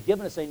God has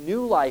given us a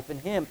new life in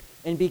Him.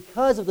 And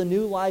because of the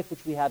new life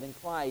which we have in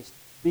Christ,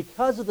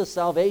 because of the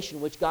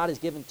salvation which God has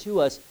given to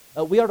us,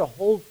 we are to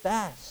hold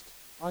fast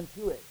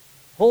unto it.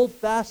 Hold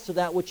fast to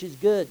that which is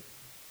good.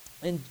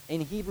 In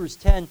Hebrews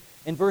 10,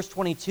 in verse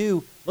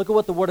 22, look at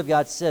what the Word of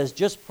God says.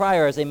 Just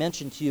prior, as I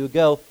mentioned to you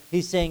ago,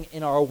 he's saying,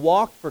 in our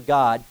walk for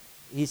God,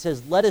 he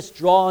says, let us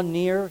draw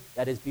near,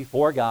 that is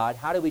before God.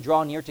 How do we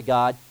draw near to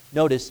God?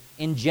 Notice,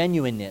 in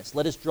genuineness.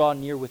 Let us draw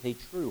near with a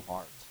true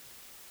heart.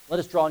 Let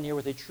us draw near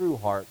with a true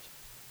heart.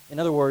 In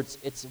other words,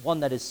 it's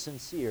one that is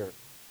sincere,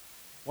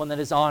 one that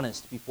is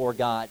honest before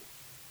God,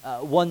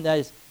 one that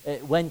is,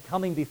 when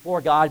coming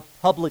before God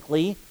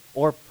publicly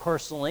or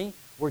personally,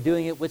 we're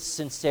doing it with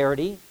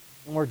sincerity,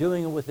 and we're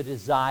doing it with a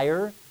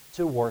desire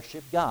to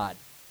worship God.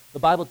 The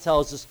Bible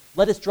tells us,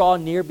 let us draw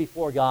near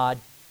before God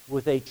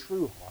with a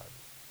true heart.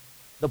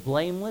 The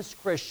blameless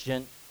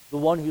Christian, the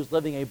one who's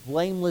living a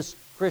blameless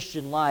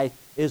Christian life,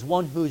 is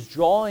one who's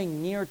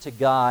drawing near to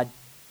God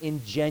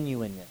in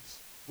genuineness,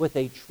 with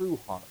a true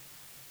heart.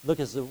 Look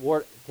as the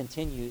word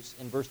continues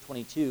in verse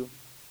 22.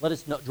 Let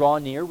us draw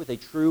near with a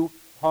true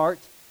heart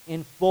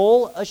in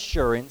full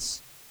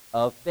assurance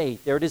of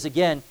faith. There it is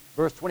again.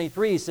 Verse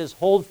 23, he says,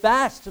 hold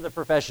fast to the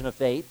profession of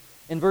faith.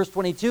 In verse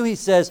 22, he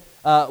says,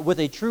 with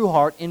a true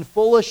heart, in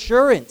full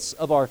assurance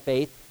of our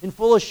faith, in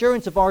full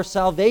assurance of our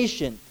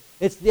salvation.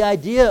 It's the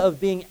idea of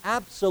being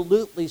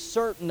absolutely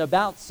certain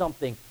about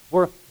something.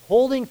 We're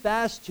holding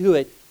fast to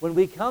it. When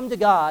we come to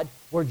God,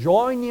 we're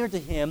drawing near to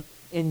Him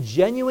in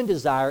genuine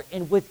desire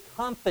and with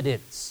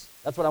confidence.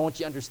 That's what I want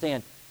you to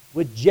understand.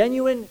 With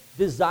genuine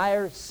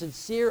desire,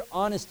 sincere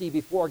honesty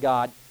before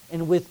God,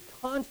 and with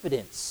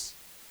confidence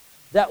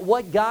that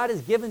what God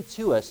has given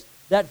to us,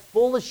 that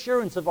full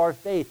assurance of our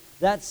faith,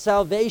 that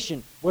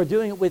salvation, we're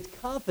doing it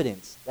with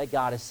confidence that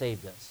God has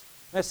saved us.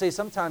 And I say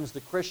sometimes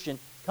the Christian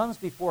comes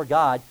before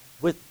God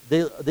with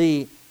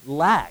the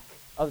lack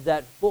of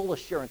that full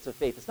assurance of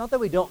faith. It's not that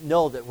we don't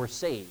know that we're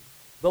saved,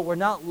 but we're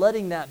not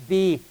letting that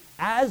be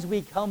as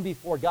we come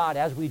before God,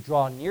 as we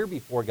draw near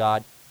before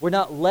God, we're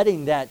not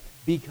letting that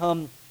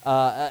become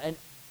an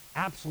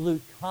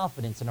absolute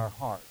confidence in our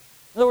heart.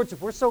 In other words, if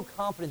we're so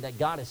confident that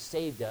God has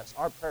saved us,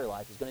 our prayer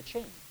life is going to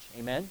change.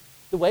 Amen?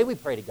 The way we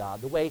pray to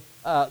God, the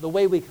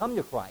way we come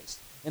to Christ.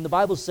 And the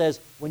Bible says,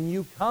 when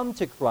you come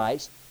to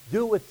Christ,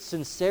 do it with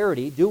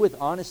sincerity, do it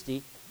with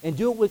honesty, and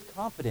do it with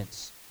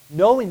confidence,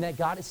 knowing that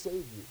God has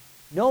saved you.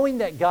 Knowing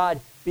that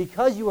God,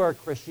 because you are a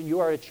Christian, you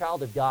are a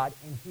child of God,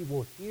 and He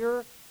will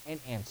hear and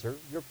answer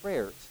your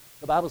prayers.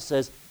 The Bible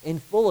says, in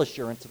full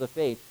assurance of the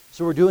faith.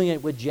 So we're doing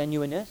it with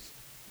genuineness.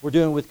 We're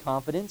doing it with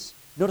confidence.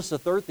 Notice the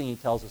third thing he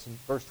tells us in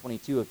verse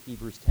 22 of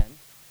Hebrews 10.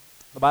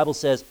 The Bible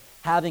says,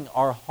 having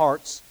our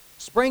hearts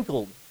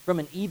sprinkled from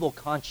an evil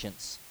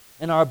conscience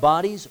and our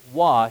bodies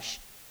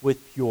washed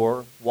with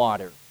pure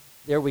water.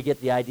 There we get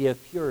the idea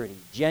of purity,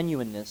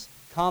 genuineness,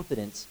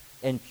 confidence,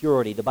 and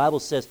purity. The Bible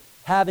says,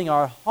 having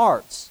our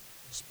hearts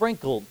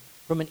sprinkled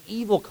from an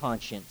evil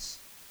conscience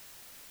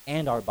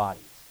and our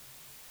bodies.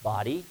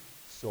 Body,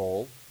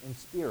 soul, and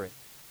spirit.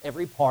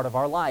 Every part of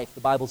our life.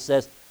 The Bible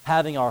says,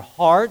 having our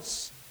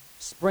hearts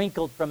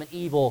sprinkled from an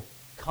evil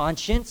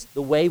conscience,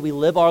 the way we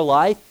live our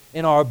life,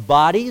 and our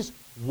bodies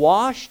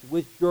washed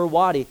with pure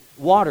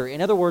water.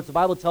 In other words, the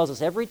Bible tells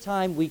us every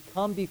time we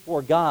come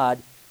before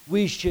God,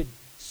 we should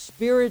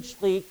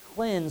spiritually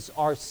cleanse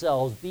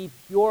ourselves, be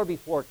pure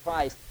before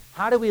Christ.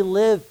 How do we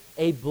live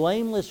a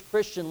blameless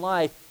Christian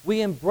life?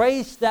 We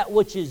embrace that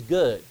which is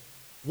good.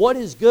 What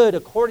is good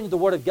according to the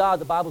Word of God?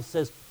 The Bible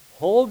says,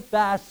 hold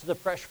fast to the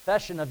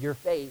profession of your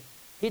faith.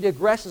 He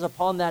digresses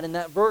upon that in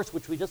that verse,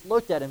 which we just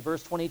looked at in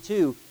verse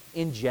 22,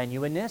 in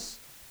genuineness,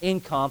 in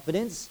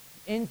confidence,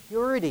 in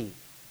purity.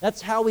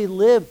 That's how we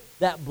live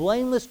that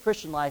blameless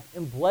Christian life,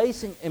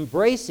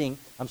 embracing,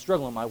 I'm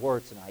struggling with my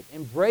words tonight,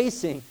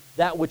 embracing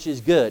that which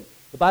is good.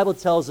 The Bible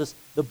tells us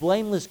the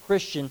blameless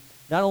Christian,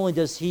 not only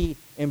does he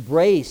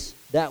embrace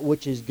that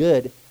which is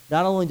good,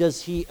 not only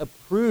does he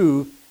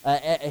approve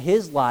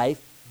his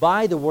life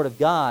by the Word of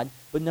God,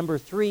 but number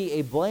 3,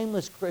 a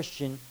blameless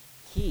Christian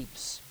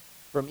keeps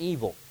from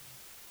evil.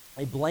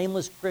 A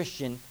blameless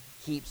Christian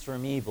keeps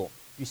from evil.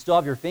 You still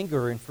have your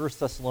finger in 1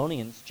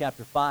 Thessalonians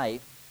chapter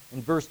 5,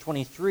 in verse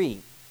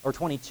 23, or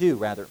 22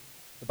 rather.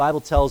 The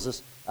Bible tells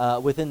us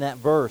within that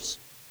verse,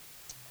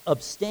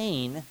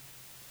 abstain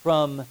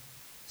from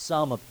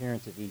some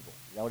appearance of evil.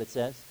 Is that what it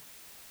says?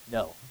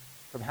 No.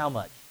 From how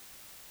much?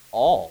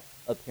 All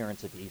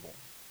appearance of evil.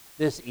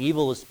 This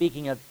evil is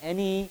speaking of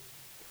any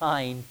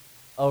kind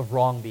of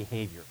wrong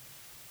behavior.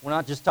 We're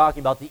not just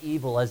talking about the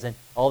evil as in,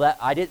 oh, that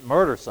I didn't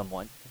murder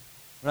someone.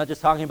 We're not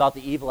just talking about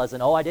the evil as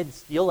in, oh, I didn't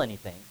steal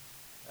anything.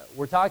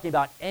 We're talking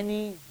about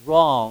any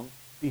wrong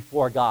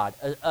before God.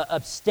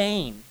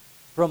 Abstain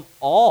from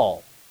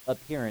all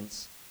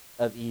appearance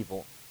of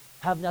evil.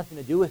 Have nothing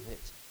to do with it.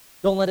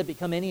 Don't let it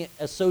become any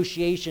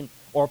association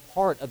or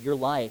part of your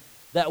life.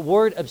 That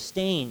word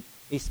abstain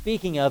is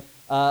speaking of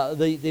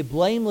the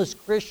blameless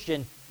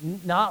Christian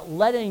not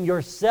letting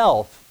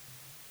yourself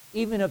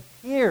even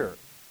appear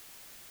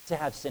to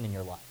have sin in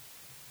your life.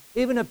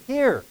 Even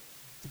appear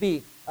to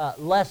be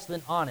less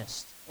than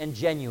honest and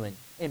genuine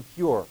and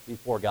pure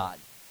before God.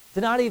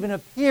 To not even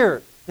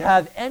appear to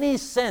have any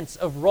sense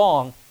of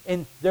wrong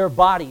in their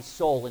body,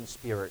 soul, and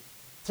spirit.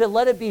 To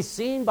let it be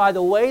seen by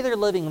the way they're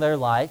living their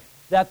life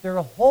that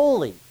they're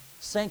wholly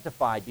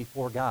sanctified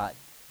before God.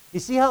 You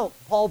see how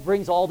Paul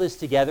brings all this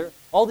together?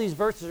 All these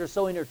verses are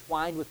so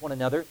intertwined with one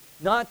another,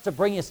 not to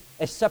bring us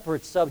a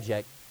separate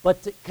subject,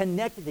 but to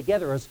connect it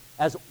together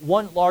as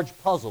one large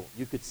puzzle,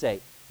 you could say.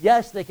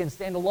 Yes, they can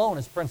stand alone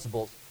as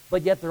principles,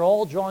 but yet they're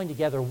all drawing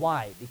together.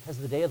 Why? Because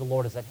the day of the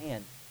Lord is at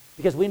hand.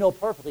 Because we know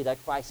perfectly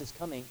that Christ is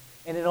coming.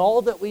 And in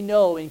all that we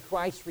know in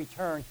Christ's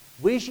return,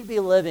 we should be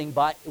living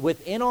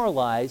within our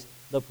lives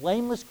the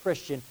blameless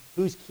Christian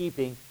who's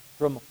keeping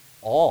from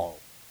all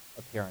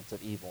appearance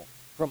of evil.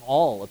 From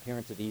all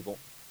appearance of evil.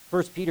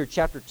 1 Peter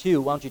chapter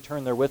 2, why don't you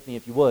turn there with me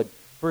if you would.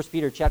 1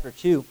 Peter chapter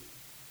 2,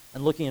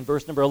 and looking in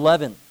verse number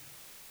 11.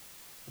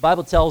 The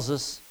Bible tells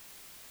us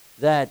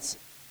that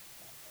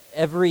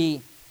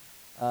everything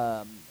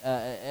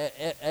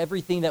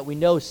that we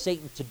know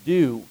Satan to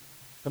do,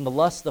 from the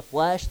lust of the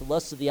flesh, the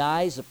lust of the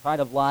eyes, the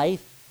pride of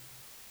life,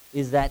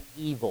 is that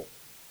evil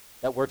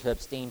that we're to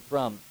abstain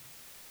from.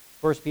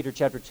 1 Peter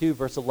chapter 2,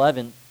 verse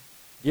 11,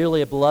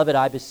 dearly beloved,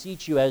 I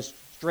beseech you as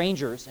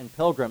strangers and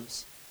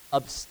pilgrims,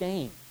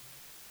 abstain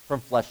from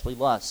fleshly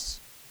lusts,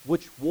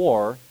 which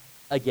war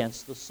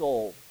against the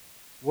soul.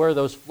 Where are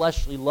those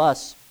fleshly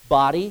lusts?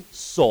 Body,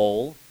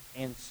 soul,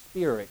 and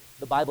spirit.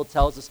 The Bible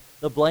tells us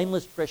the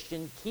blameless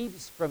Christian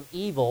keeps from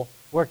evil.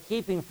 We're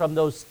keeping from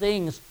those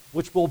things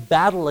which will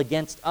battle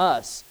against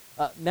us.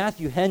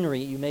 Matthew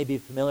Henry, you may be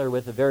familiar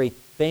with, a very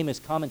famous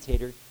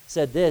commentator,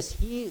 said this: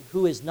 he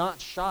who is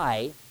not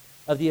shy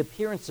of the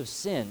appearance of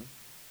sin,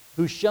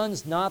 who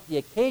shuns not the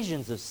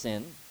occasions of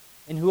sin,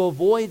 and who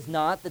avoids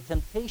not the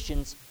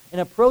temptations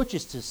and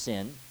approaches to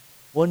sin,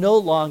 will no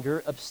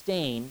longer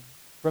abstain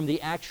from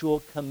the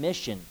actual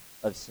commission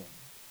of sin.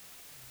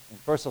 In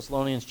 1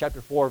 Thessalonians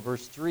chapter 4,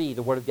 verse 3,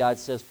 the Word of God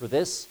says, for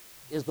this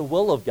is the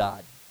will of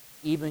God,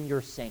 even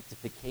your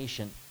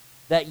sanctification,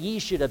 that ye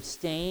should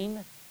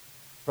abstain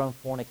from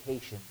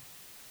fornication.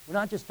 We're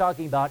not just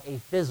talking about a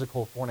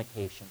physical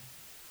fornication.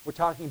 We're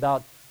talking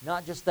about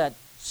not just that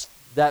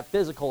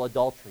physical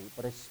adultery,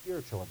 but a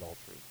spiritual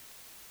adultery.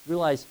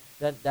 Realize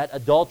that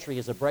adultery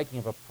is a breaking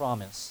of a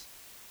promise.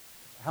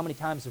 How many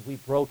times have we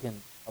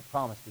broken a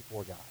promise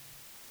before God?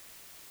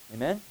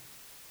 Amen?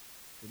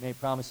 We made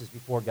promises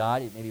before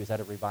God. Maybe it was at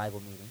a revival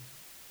meeting.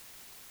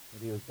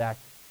 Maybe it was back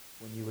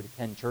when you would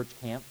attend church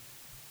camp.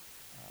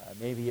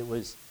 Maybe it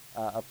was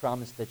a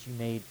promise that you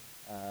made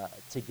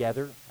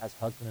together as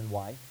husband and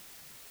wife.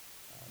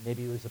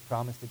 Maybe it was a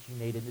promise that you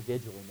made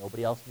individually.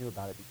 Nobody else knew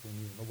about it between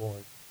you and the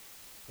Lord.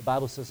 The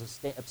Bible says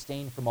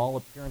abstain from all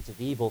appearance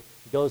of evil.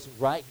 It goes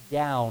right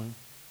down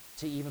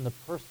to even the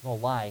personal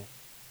life,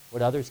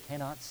 what others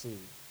cannot see.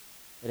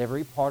 That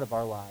every part of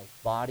our life,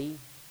 body,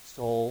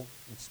 soul,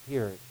 and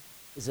spirit,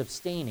 is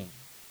abstaining.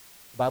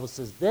 The Bible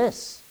says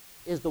this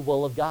is the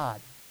will of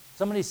God.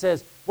 Somebody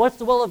says, what's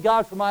the will of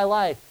God for my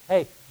life?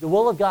 Hey, the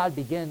will of God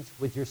begins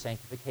with your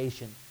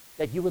sanctification,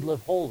 that you would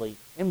live holy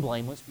and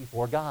blameless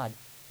before God.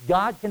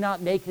 God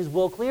cannot make His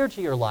will clear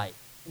to your life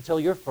until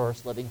you're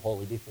first living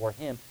holy before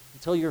Him,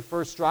 until you're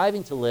first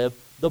striving to live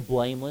the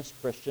blameless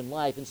Christian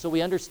life. And so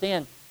we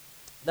understand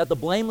that the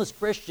blameless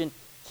Christian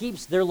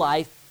keeps their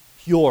life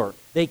pure.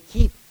 They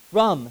keep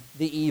from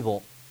the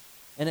evil.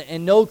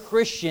 And no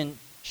Christian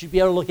should be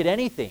able to look at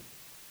anything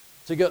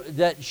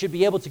that should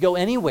be able to go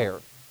anywhere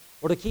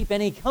or to keep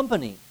any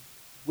company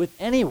with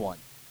anyone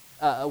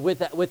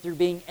with there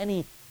being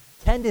any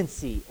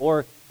tendency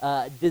or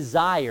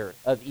desire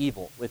of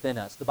evil within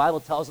us. The Bible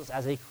tells us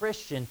as a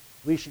Christian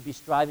we should be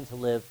striving to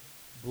live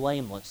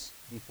blameless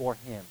before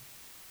Him.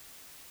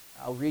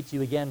 I'll read to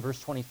you again verse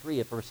 23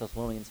 of 1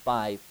 Thessalonians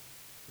 5.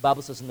 The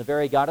Bible says, "And the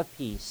very God of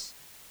peace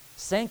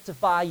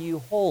sanctify you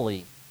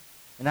wholly.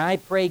 And I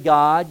pray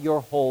God,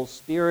 your whole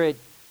spirit,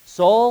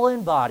 soul,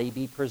 and body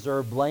be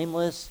preserved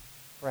blameless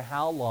for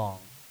how long?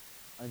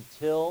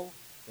 Until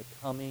the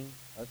coming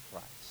of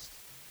Christ."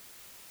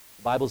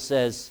 The Bible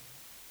says,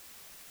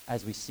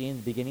 as we see in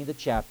the beginning of the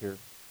chapter,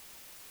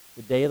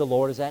 the day of the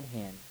Lord is at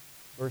hand.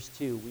 Verse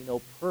 2, we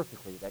know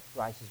perfectly that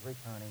Christ is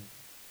returning.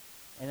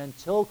 And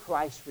until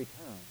Christ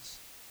returns,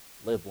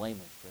 live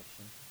blameless,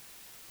 Christian.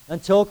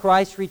 Until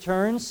Christ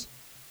returns,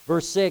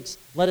 verse 6,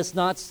 let us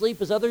not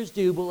sleep as others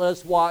do, but let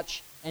us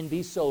watch and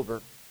be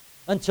sober.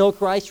 Until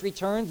Christ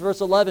returns,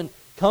 verse 11,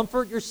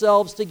 comfort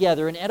yourselves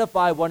together and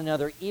edify one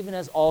another, even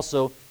as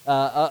also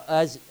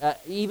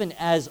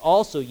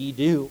ye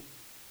do.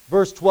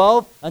 Verse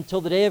 12,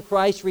 until the day that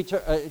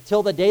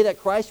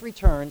Christ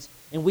returns,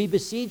 and we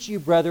beseech you,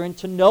 brethren,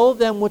 to know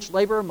them which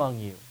labor among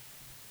you,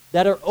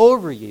 that are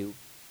over you,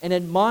 and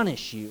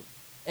admonish you,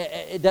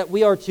 that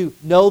we are to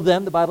know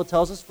them, the Bible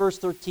tells us, verse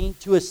 13,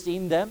 to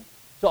esteem them,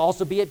 to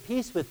also be at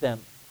peace with them.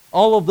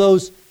 All of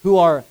those who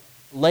are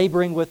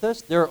laboring with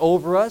us, they're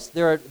over us,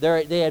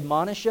 they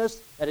admonish us,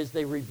 that is,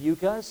 they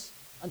rebuke us,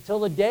 until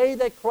the day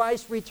that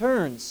Christ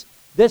returns.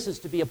 This is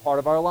to be a part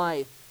of our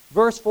life.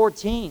 Verse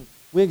 14,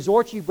 we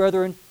exhort you,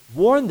 brethren,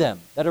 warn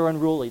them that are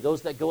unruly,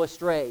 those that go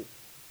astray.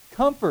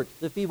 Comfort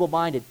the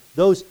feeble-minded,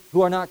 those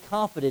who are not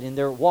confident in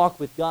their walk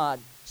with God.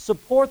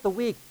 Support the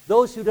weak,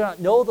 those who do not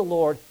know the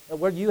Lord,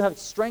 where you have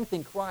strength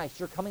in Christ.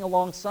 You're coming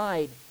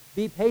alongside.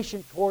 Be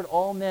patient toward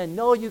all men.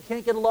 No, you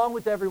can't get along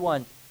with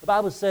everyone. The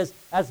Bible says,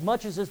 as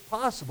much as is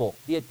possible,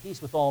 be at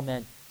peace with all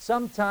men.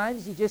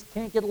 Sometimes you just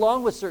can't get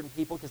along with certain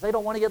people because they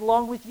don't want to get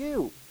along with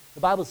you.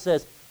 The Bible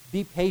says,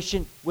 be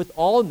patient with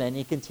all men.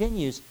 He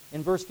continues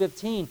in verse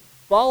 15,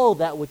 follow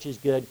that which is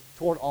good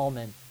toward all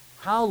men.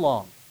 How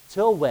long?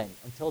 Till when?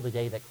 Until the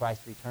day that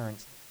Christ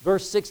returns.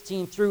 Verse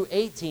 16 through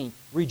 18,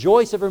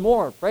 rejoice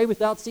evermore, pray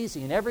without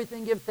ceasing, and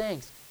everything give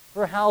thanks.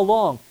 For how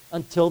long?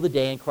 Until the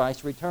day in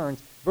Christ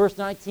returns. Verse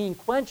 19,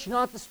 quench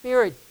not the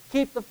spirit,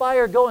 keep the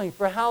fire going.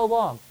 For how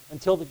long?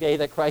 Until the day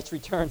that Christ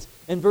returns.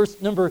 And verse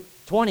number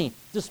 20,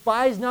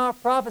 despise not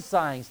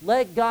prophesying,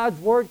 let God's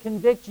word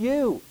convict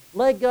you.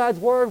 Let God's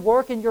word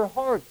work in your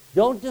heart.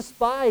 Don't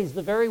despise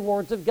the very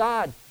words of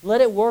God. Let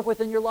it work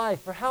within your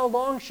life. For how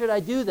long should I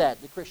do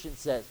that, the Christian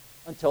says?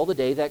 Until the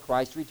day that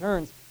Christ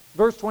returns.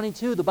 Verse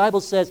 22, the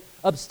Bible says,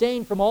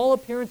 abstain from all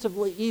appearance of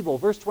evil.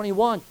 Verse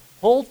 21,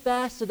 hold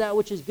fast to that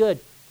which is good.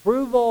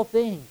 Prove all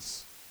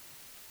things.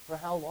 For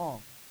how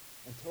long?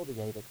 Until the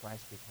day that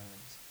Christ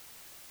returns.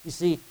 You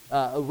see,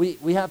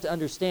 we have to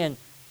understand,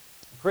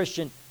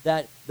 Christian,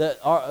 that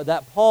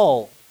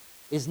Paul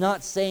is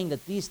not saying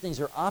that these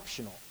things are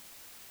optional.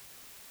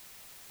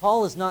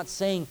 Paul is not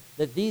saying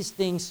that these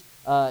things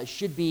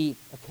should be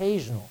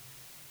occasional.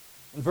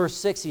 In verse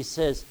 6 he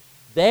says,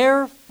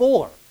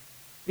 therefore,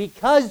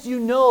 because you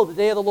know the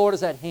day of the Lord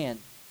is at hand,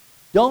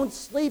 don't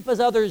sleep as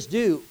others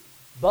do,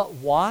 but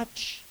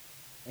watch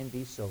and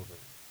be sober.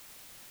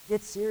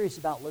 Get serious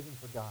about living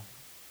for God.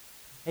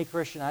 Hey,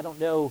 Christian, I don't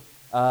know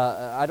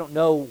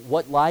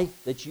what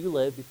life that you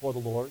live before the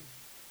Lord,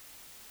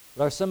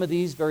 but are some of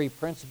these very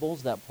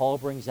principles that Paul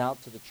brings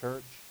out to the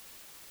church,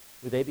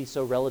 would they be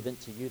so relevant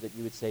to you that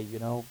you would say,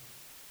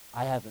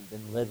 I haven't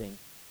been living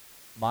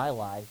my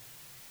life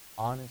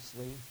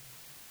honestly,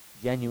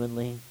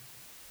 genuinely,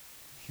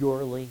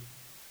 purely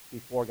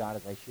before God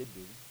as I should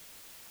be.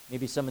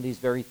 Maybe some of these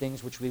very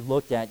things which we've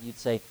looked at, you'd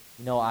say,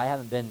 I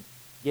haven't been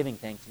giving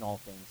thanks in all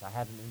things. I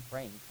haven't been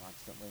praying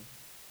constantly.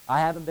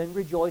 I haven't been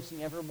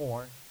rejoicing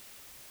evermore.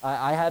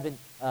 I haven't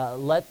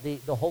let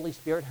the Holy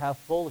Spirit have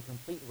full and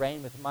complete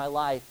reign within my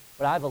life,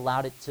 but I've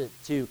allowed it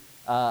to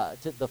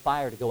the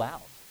fire to go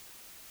out.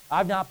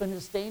 I've not been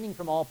abstaining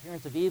from all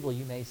appearance of evil,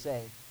 you may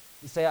say.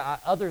 You say,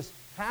 others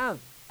have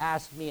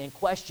asked me and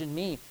questioned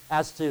me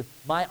as to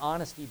my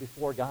honesty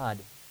before God.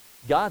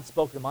 God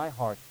spoke to my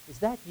heart. Is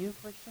that you,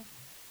 Christian?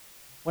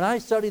 When I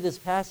study this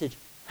passage,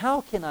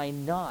 how can I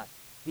not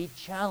be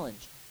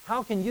challenged?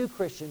 How can you,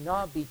 Christian,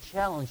 not be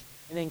challenged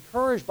and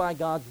encouraged by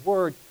God's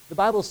word? The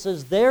Bible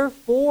says,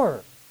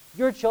 therefore,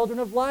 you're children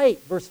of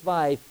light. Verse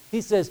 5,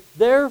 he says,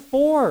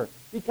 therefore,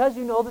 because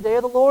you know the day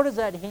of the Lord is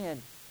at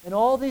hand. And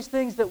all these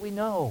things that we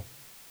know,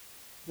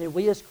 may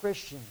we as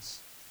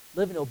Christians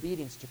live in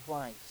obedience to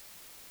Christ.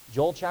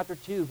 Joel chapter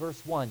 2,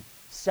 verse 1,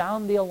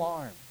 sound the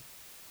alarm.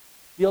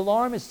 The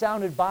alarm is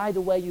sounded by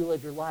the way you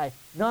live your life,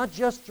 not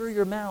just through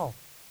your mouth.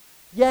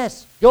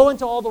 Yes, go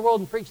into all the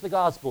world and preach the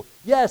gospel.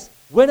 Yes,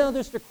 win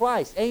others to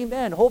Christ.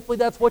 Amen. Hopefully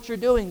that's what you're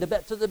doing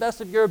to the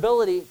best of your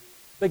ability.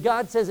 But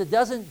God says it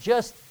doesn't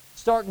just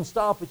start and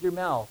stop with your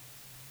mouth.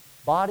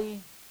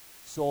 Body,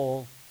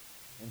 soul,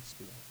 and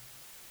spirit.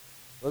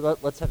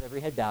 Let's have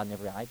every head bowed and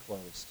every eye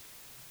closed.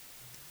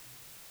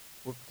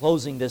 We're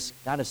closing this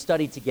kind of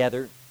study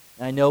together.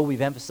 And I know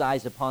we've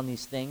emphasized upon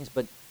these things,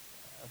 but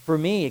for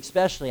me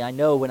especially, I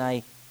know when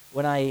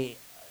I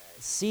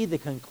see the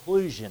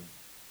conclusion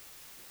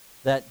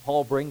that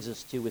Paul brings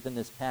us to within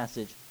this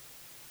passage,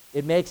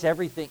 it makes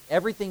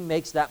everything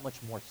makes that much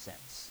more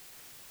sense.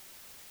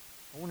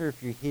 I wonder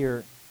if you're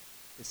here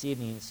this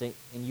evening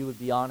and you would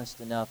be honest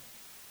enough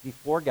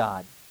before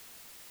God,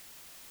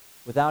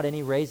 without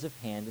any raise of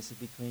hand, this is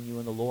between you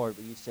and the Lord,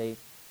 but you say,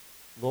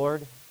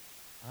 Lord,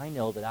 I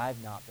know that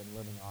I've not been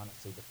living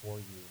honestly before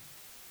you.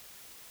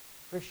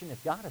 Christian,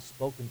 if God has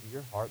spoken to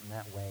your heart in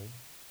that way,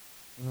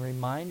 and a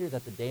reminder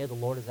that the day of the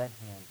Lord is at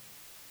hand,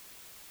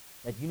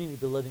 that you need to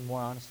be living more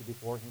honestly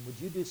before Him,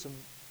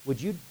 would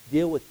you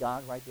deal with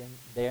God right then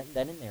and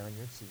there in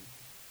your seat?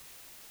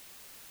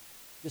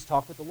 Just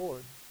talk with the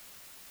Lord.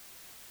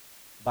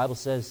 The Bible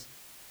says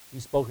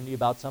He's spoken to you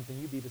about something,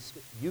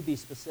 you be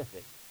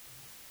specific.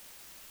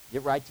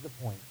 Get right to the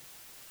point.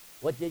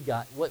 What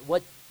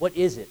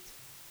is it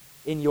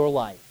in your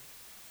life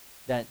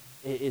that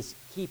is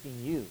keeping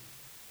you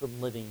from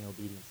living in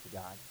obedience to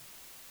God?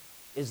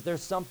 Is there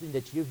something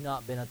that you've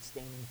not been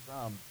abstaining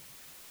from?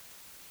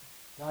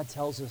 God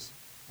tells us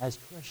as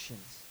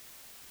Christians,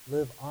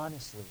 live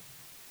honestly,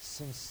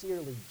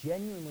 sincerely,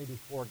 genuinely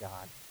before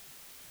God,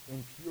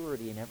 in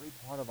purity in every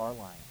part of our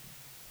life.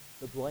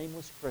 The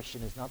blameless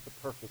Christian is not the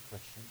perfect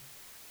Christian.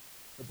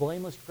 The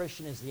blameless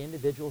Christian is the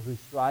individual who's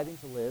striving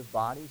to live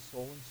body,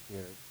 soul, and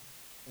spirit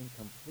in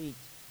complete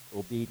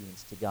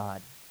obedience to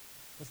God.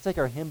 Let's take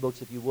our hymn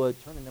books, if you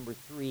would. Turn to number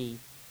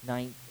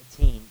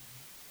 319.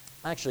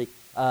 Actually,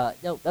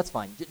 no, that's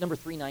fine. Number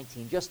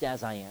 319, Just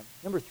As I Am.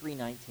 Number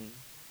 319,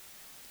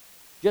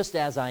 Just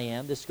As I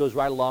Am. This goes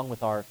right along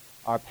with our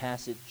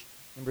passage.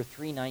 Number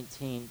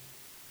 319.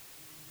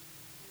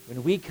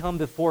 When we come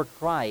before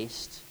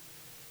Christ,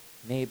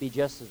 may it be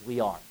just as we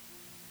are.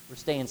 We're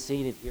staying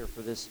seated here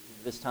for this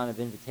time of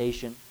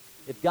invitation.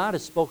 If God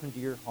has spoken to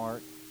your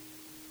heart,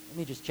 let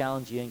me just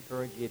challenge you,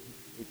 encourage you.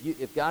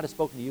 If God has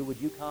spoken to you, would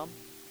you come?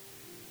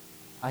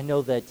 I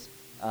know that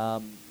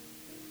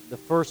the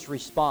first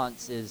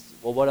response is,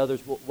 well, what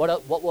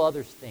will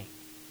others think?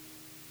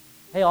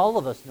 Hey, all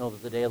of us know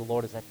that the day of the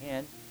Lord is at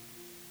hand.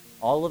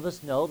 All of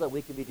us know that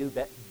we could be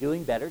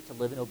doing better to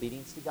live in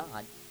obedience to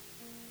God.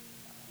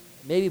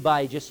 Maybe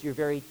by just your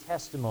very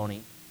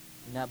testimony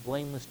in that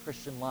blameless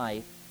Christian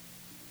life,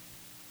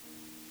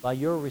 by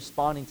your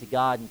responding to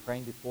God and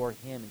praying before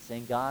Him and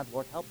saying, God,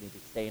 Lord, help me to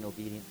stay in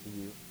obedience to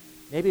you.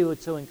 Maybe it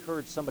would so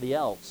encourage somebody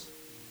else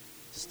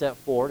to step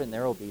forward in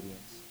their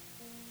obedience.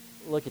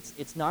 Look,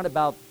 it's not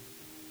about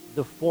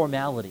the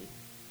formality.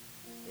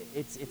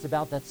 It's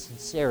about that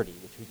sincerity,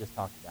 which we just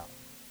talked about,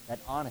 that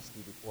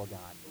honesty before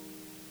God.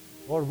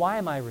 Lord, why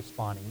am I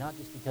responding? Not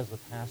just because the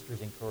pastor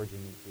is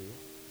encouraging me to,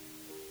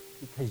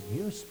 because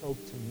you spoke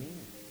to me.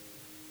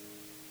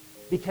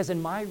 Because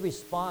in my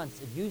response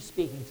of you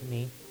speaking to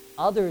me,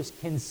 others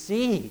can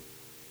see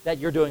that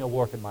you're doing a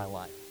work in my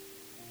life.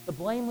 The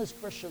blameless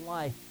Christian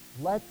life,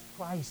 let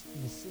Christ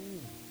be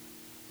seen.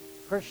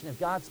 Christian, if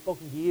God's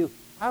spoken to you,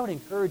 I would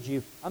encourage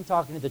you, I'm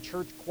talking to the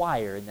church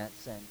choir in that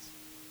sense.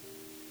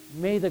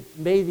 May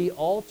the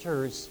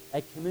altars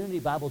at Community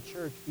Bible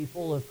Church be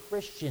full of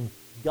Christian,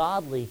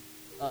 godly,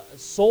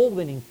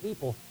 soul-winning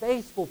people,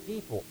 faithful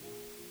people.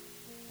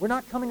 We're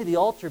not coming to the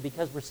altar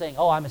because we're saying,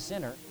 oh, I'm a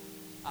sinner.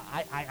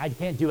 I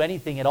can't do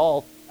anything at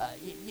all.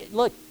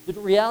 Look, the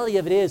reality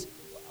of it is,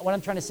 what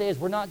I'm trying to say is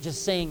we're not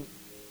just saying,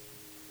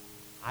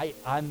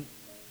 I'm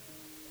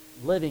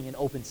living in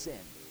open sin.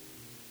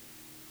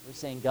 We're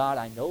saying, God,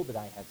 I know that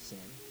I have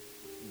sinned.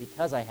 And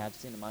because I have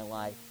sin in my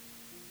life,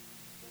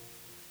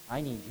 I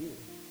need you.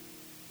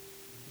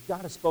 If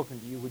God has spoken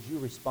to you, would you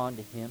respond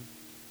to Him?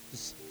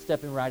 Just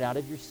stepping right out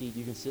of your seat.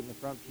 You can sit in the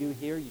front pew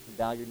here. You can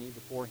bow your knee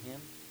before Him.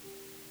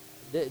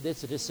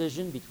 It's a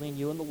decision between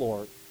you and the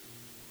Lord.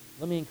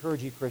 Let me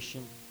encourage you,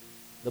 Christian.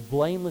 The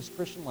blameless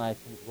Christian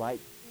life comes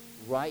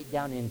right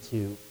down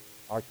into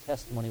our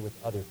testimony with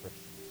other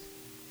Christians.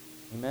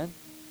 Amen?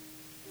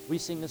 We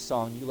sing this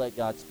song, you let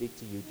God speak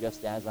to you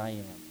just as I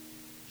am.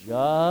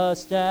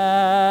 Just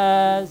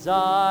as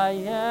I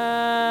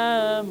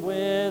am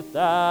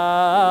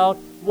without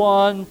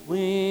one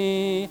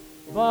plea,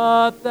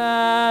 but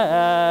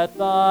that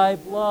thy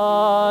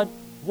blood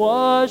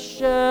was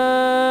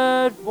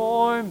shed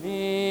for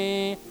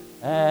me,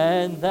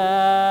 and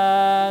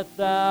that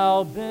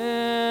thou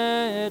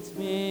bidst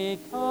me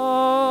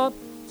come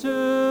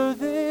to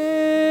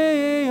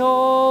thee,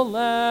 O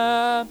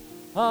Lamb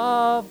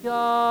of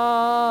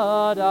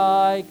God,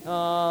 I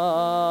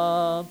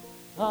come,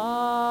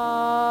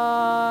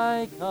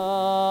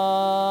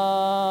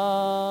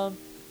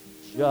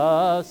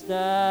 just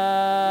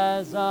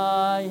as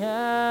I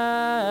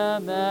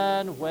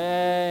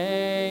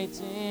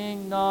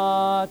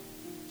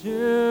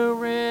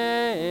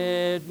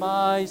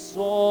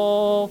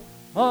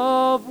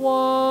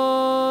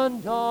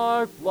one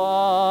dark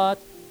blot,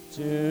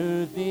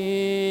 to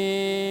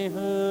Thee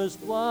whose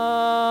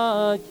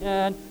blood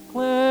can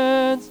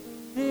cleanse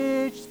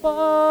each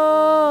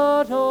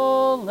spot,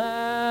 O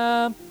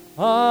Lamb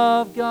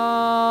of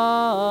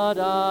God,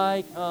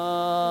 I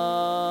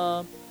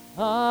come.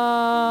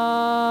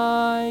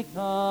 I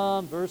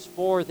come. Verse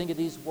 4, think of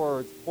these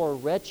words. Poor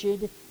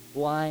wretched,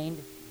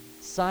 blind,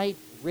 sight,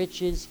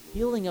 riches,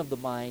 healing of the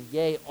mind,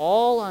 yea,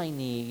 all I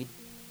need,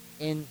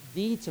 in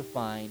Thee to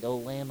find, O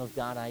Lamb of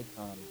God, I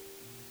come.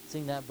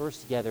 Sing that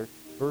verse together.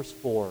 Verse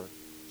 4.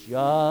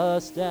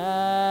 Just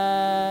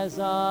as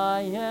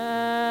I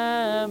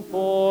am,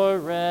 poor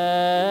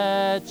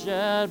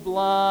wretched,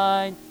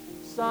 blind,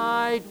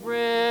 sight,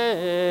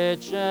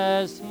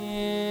 riches,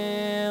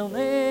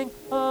 healing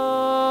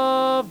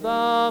of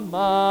the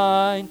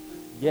mind,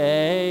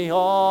 yea,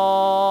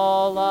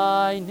 all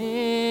I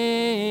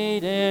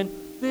need in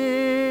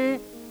Thee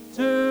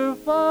to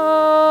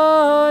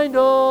find,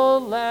 O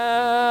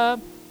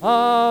Lamb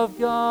of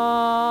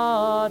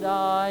God,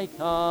 I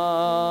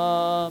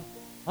come.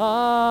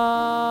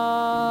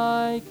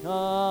 I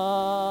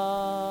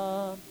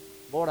come.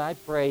 Lord, I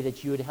pray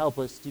that You would help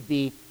us to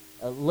be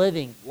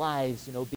living lives in obedience.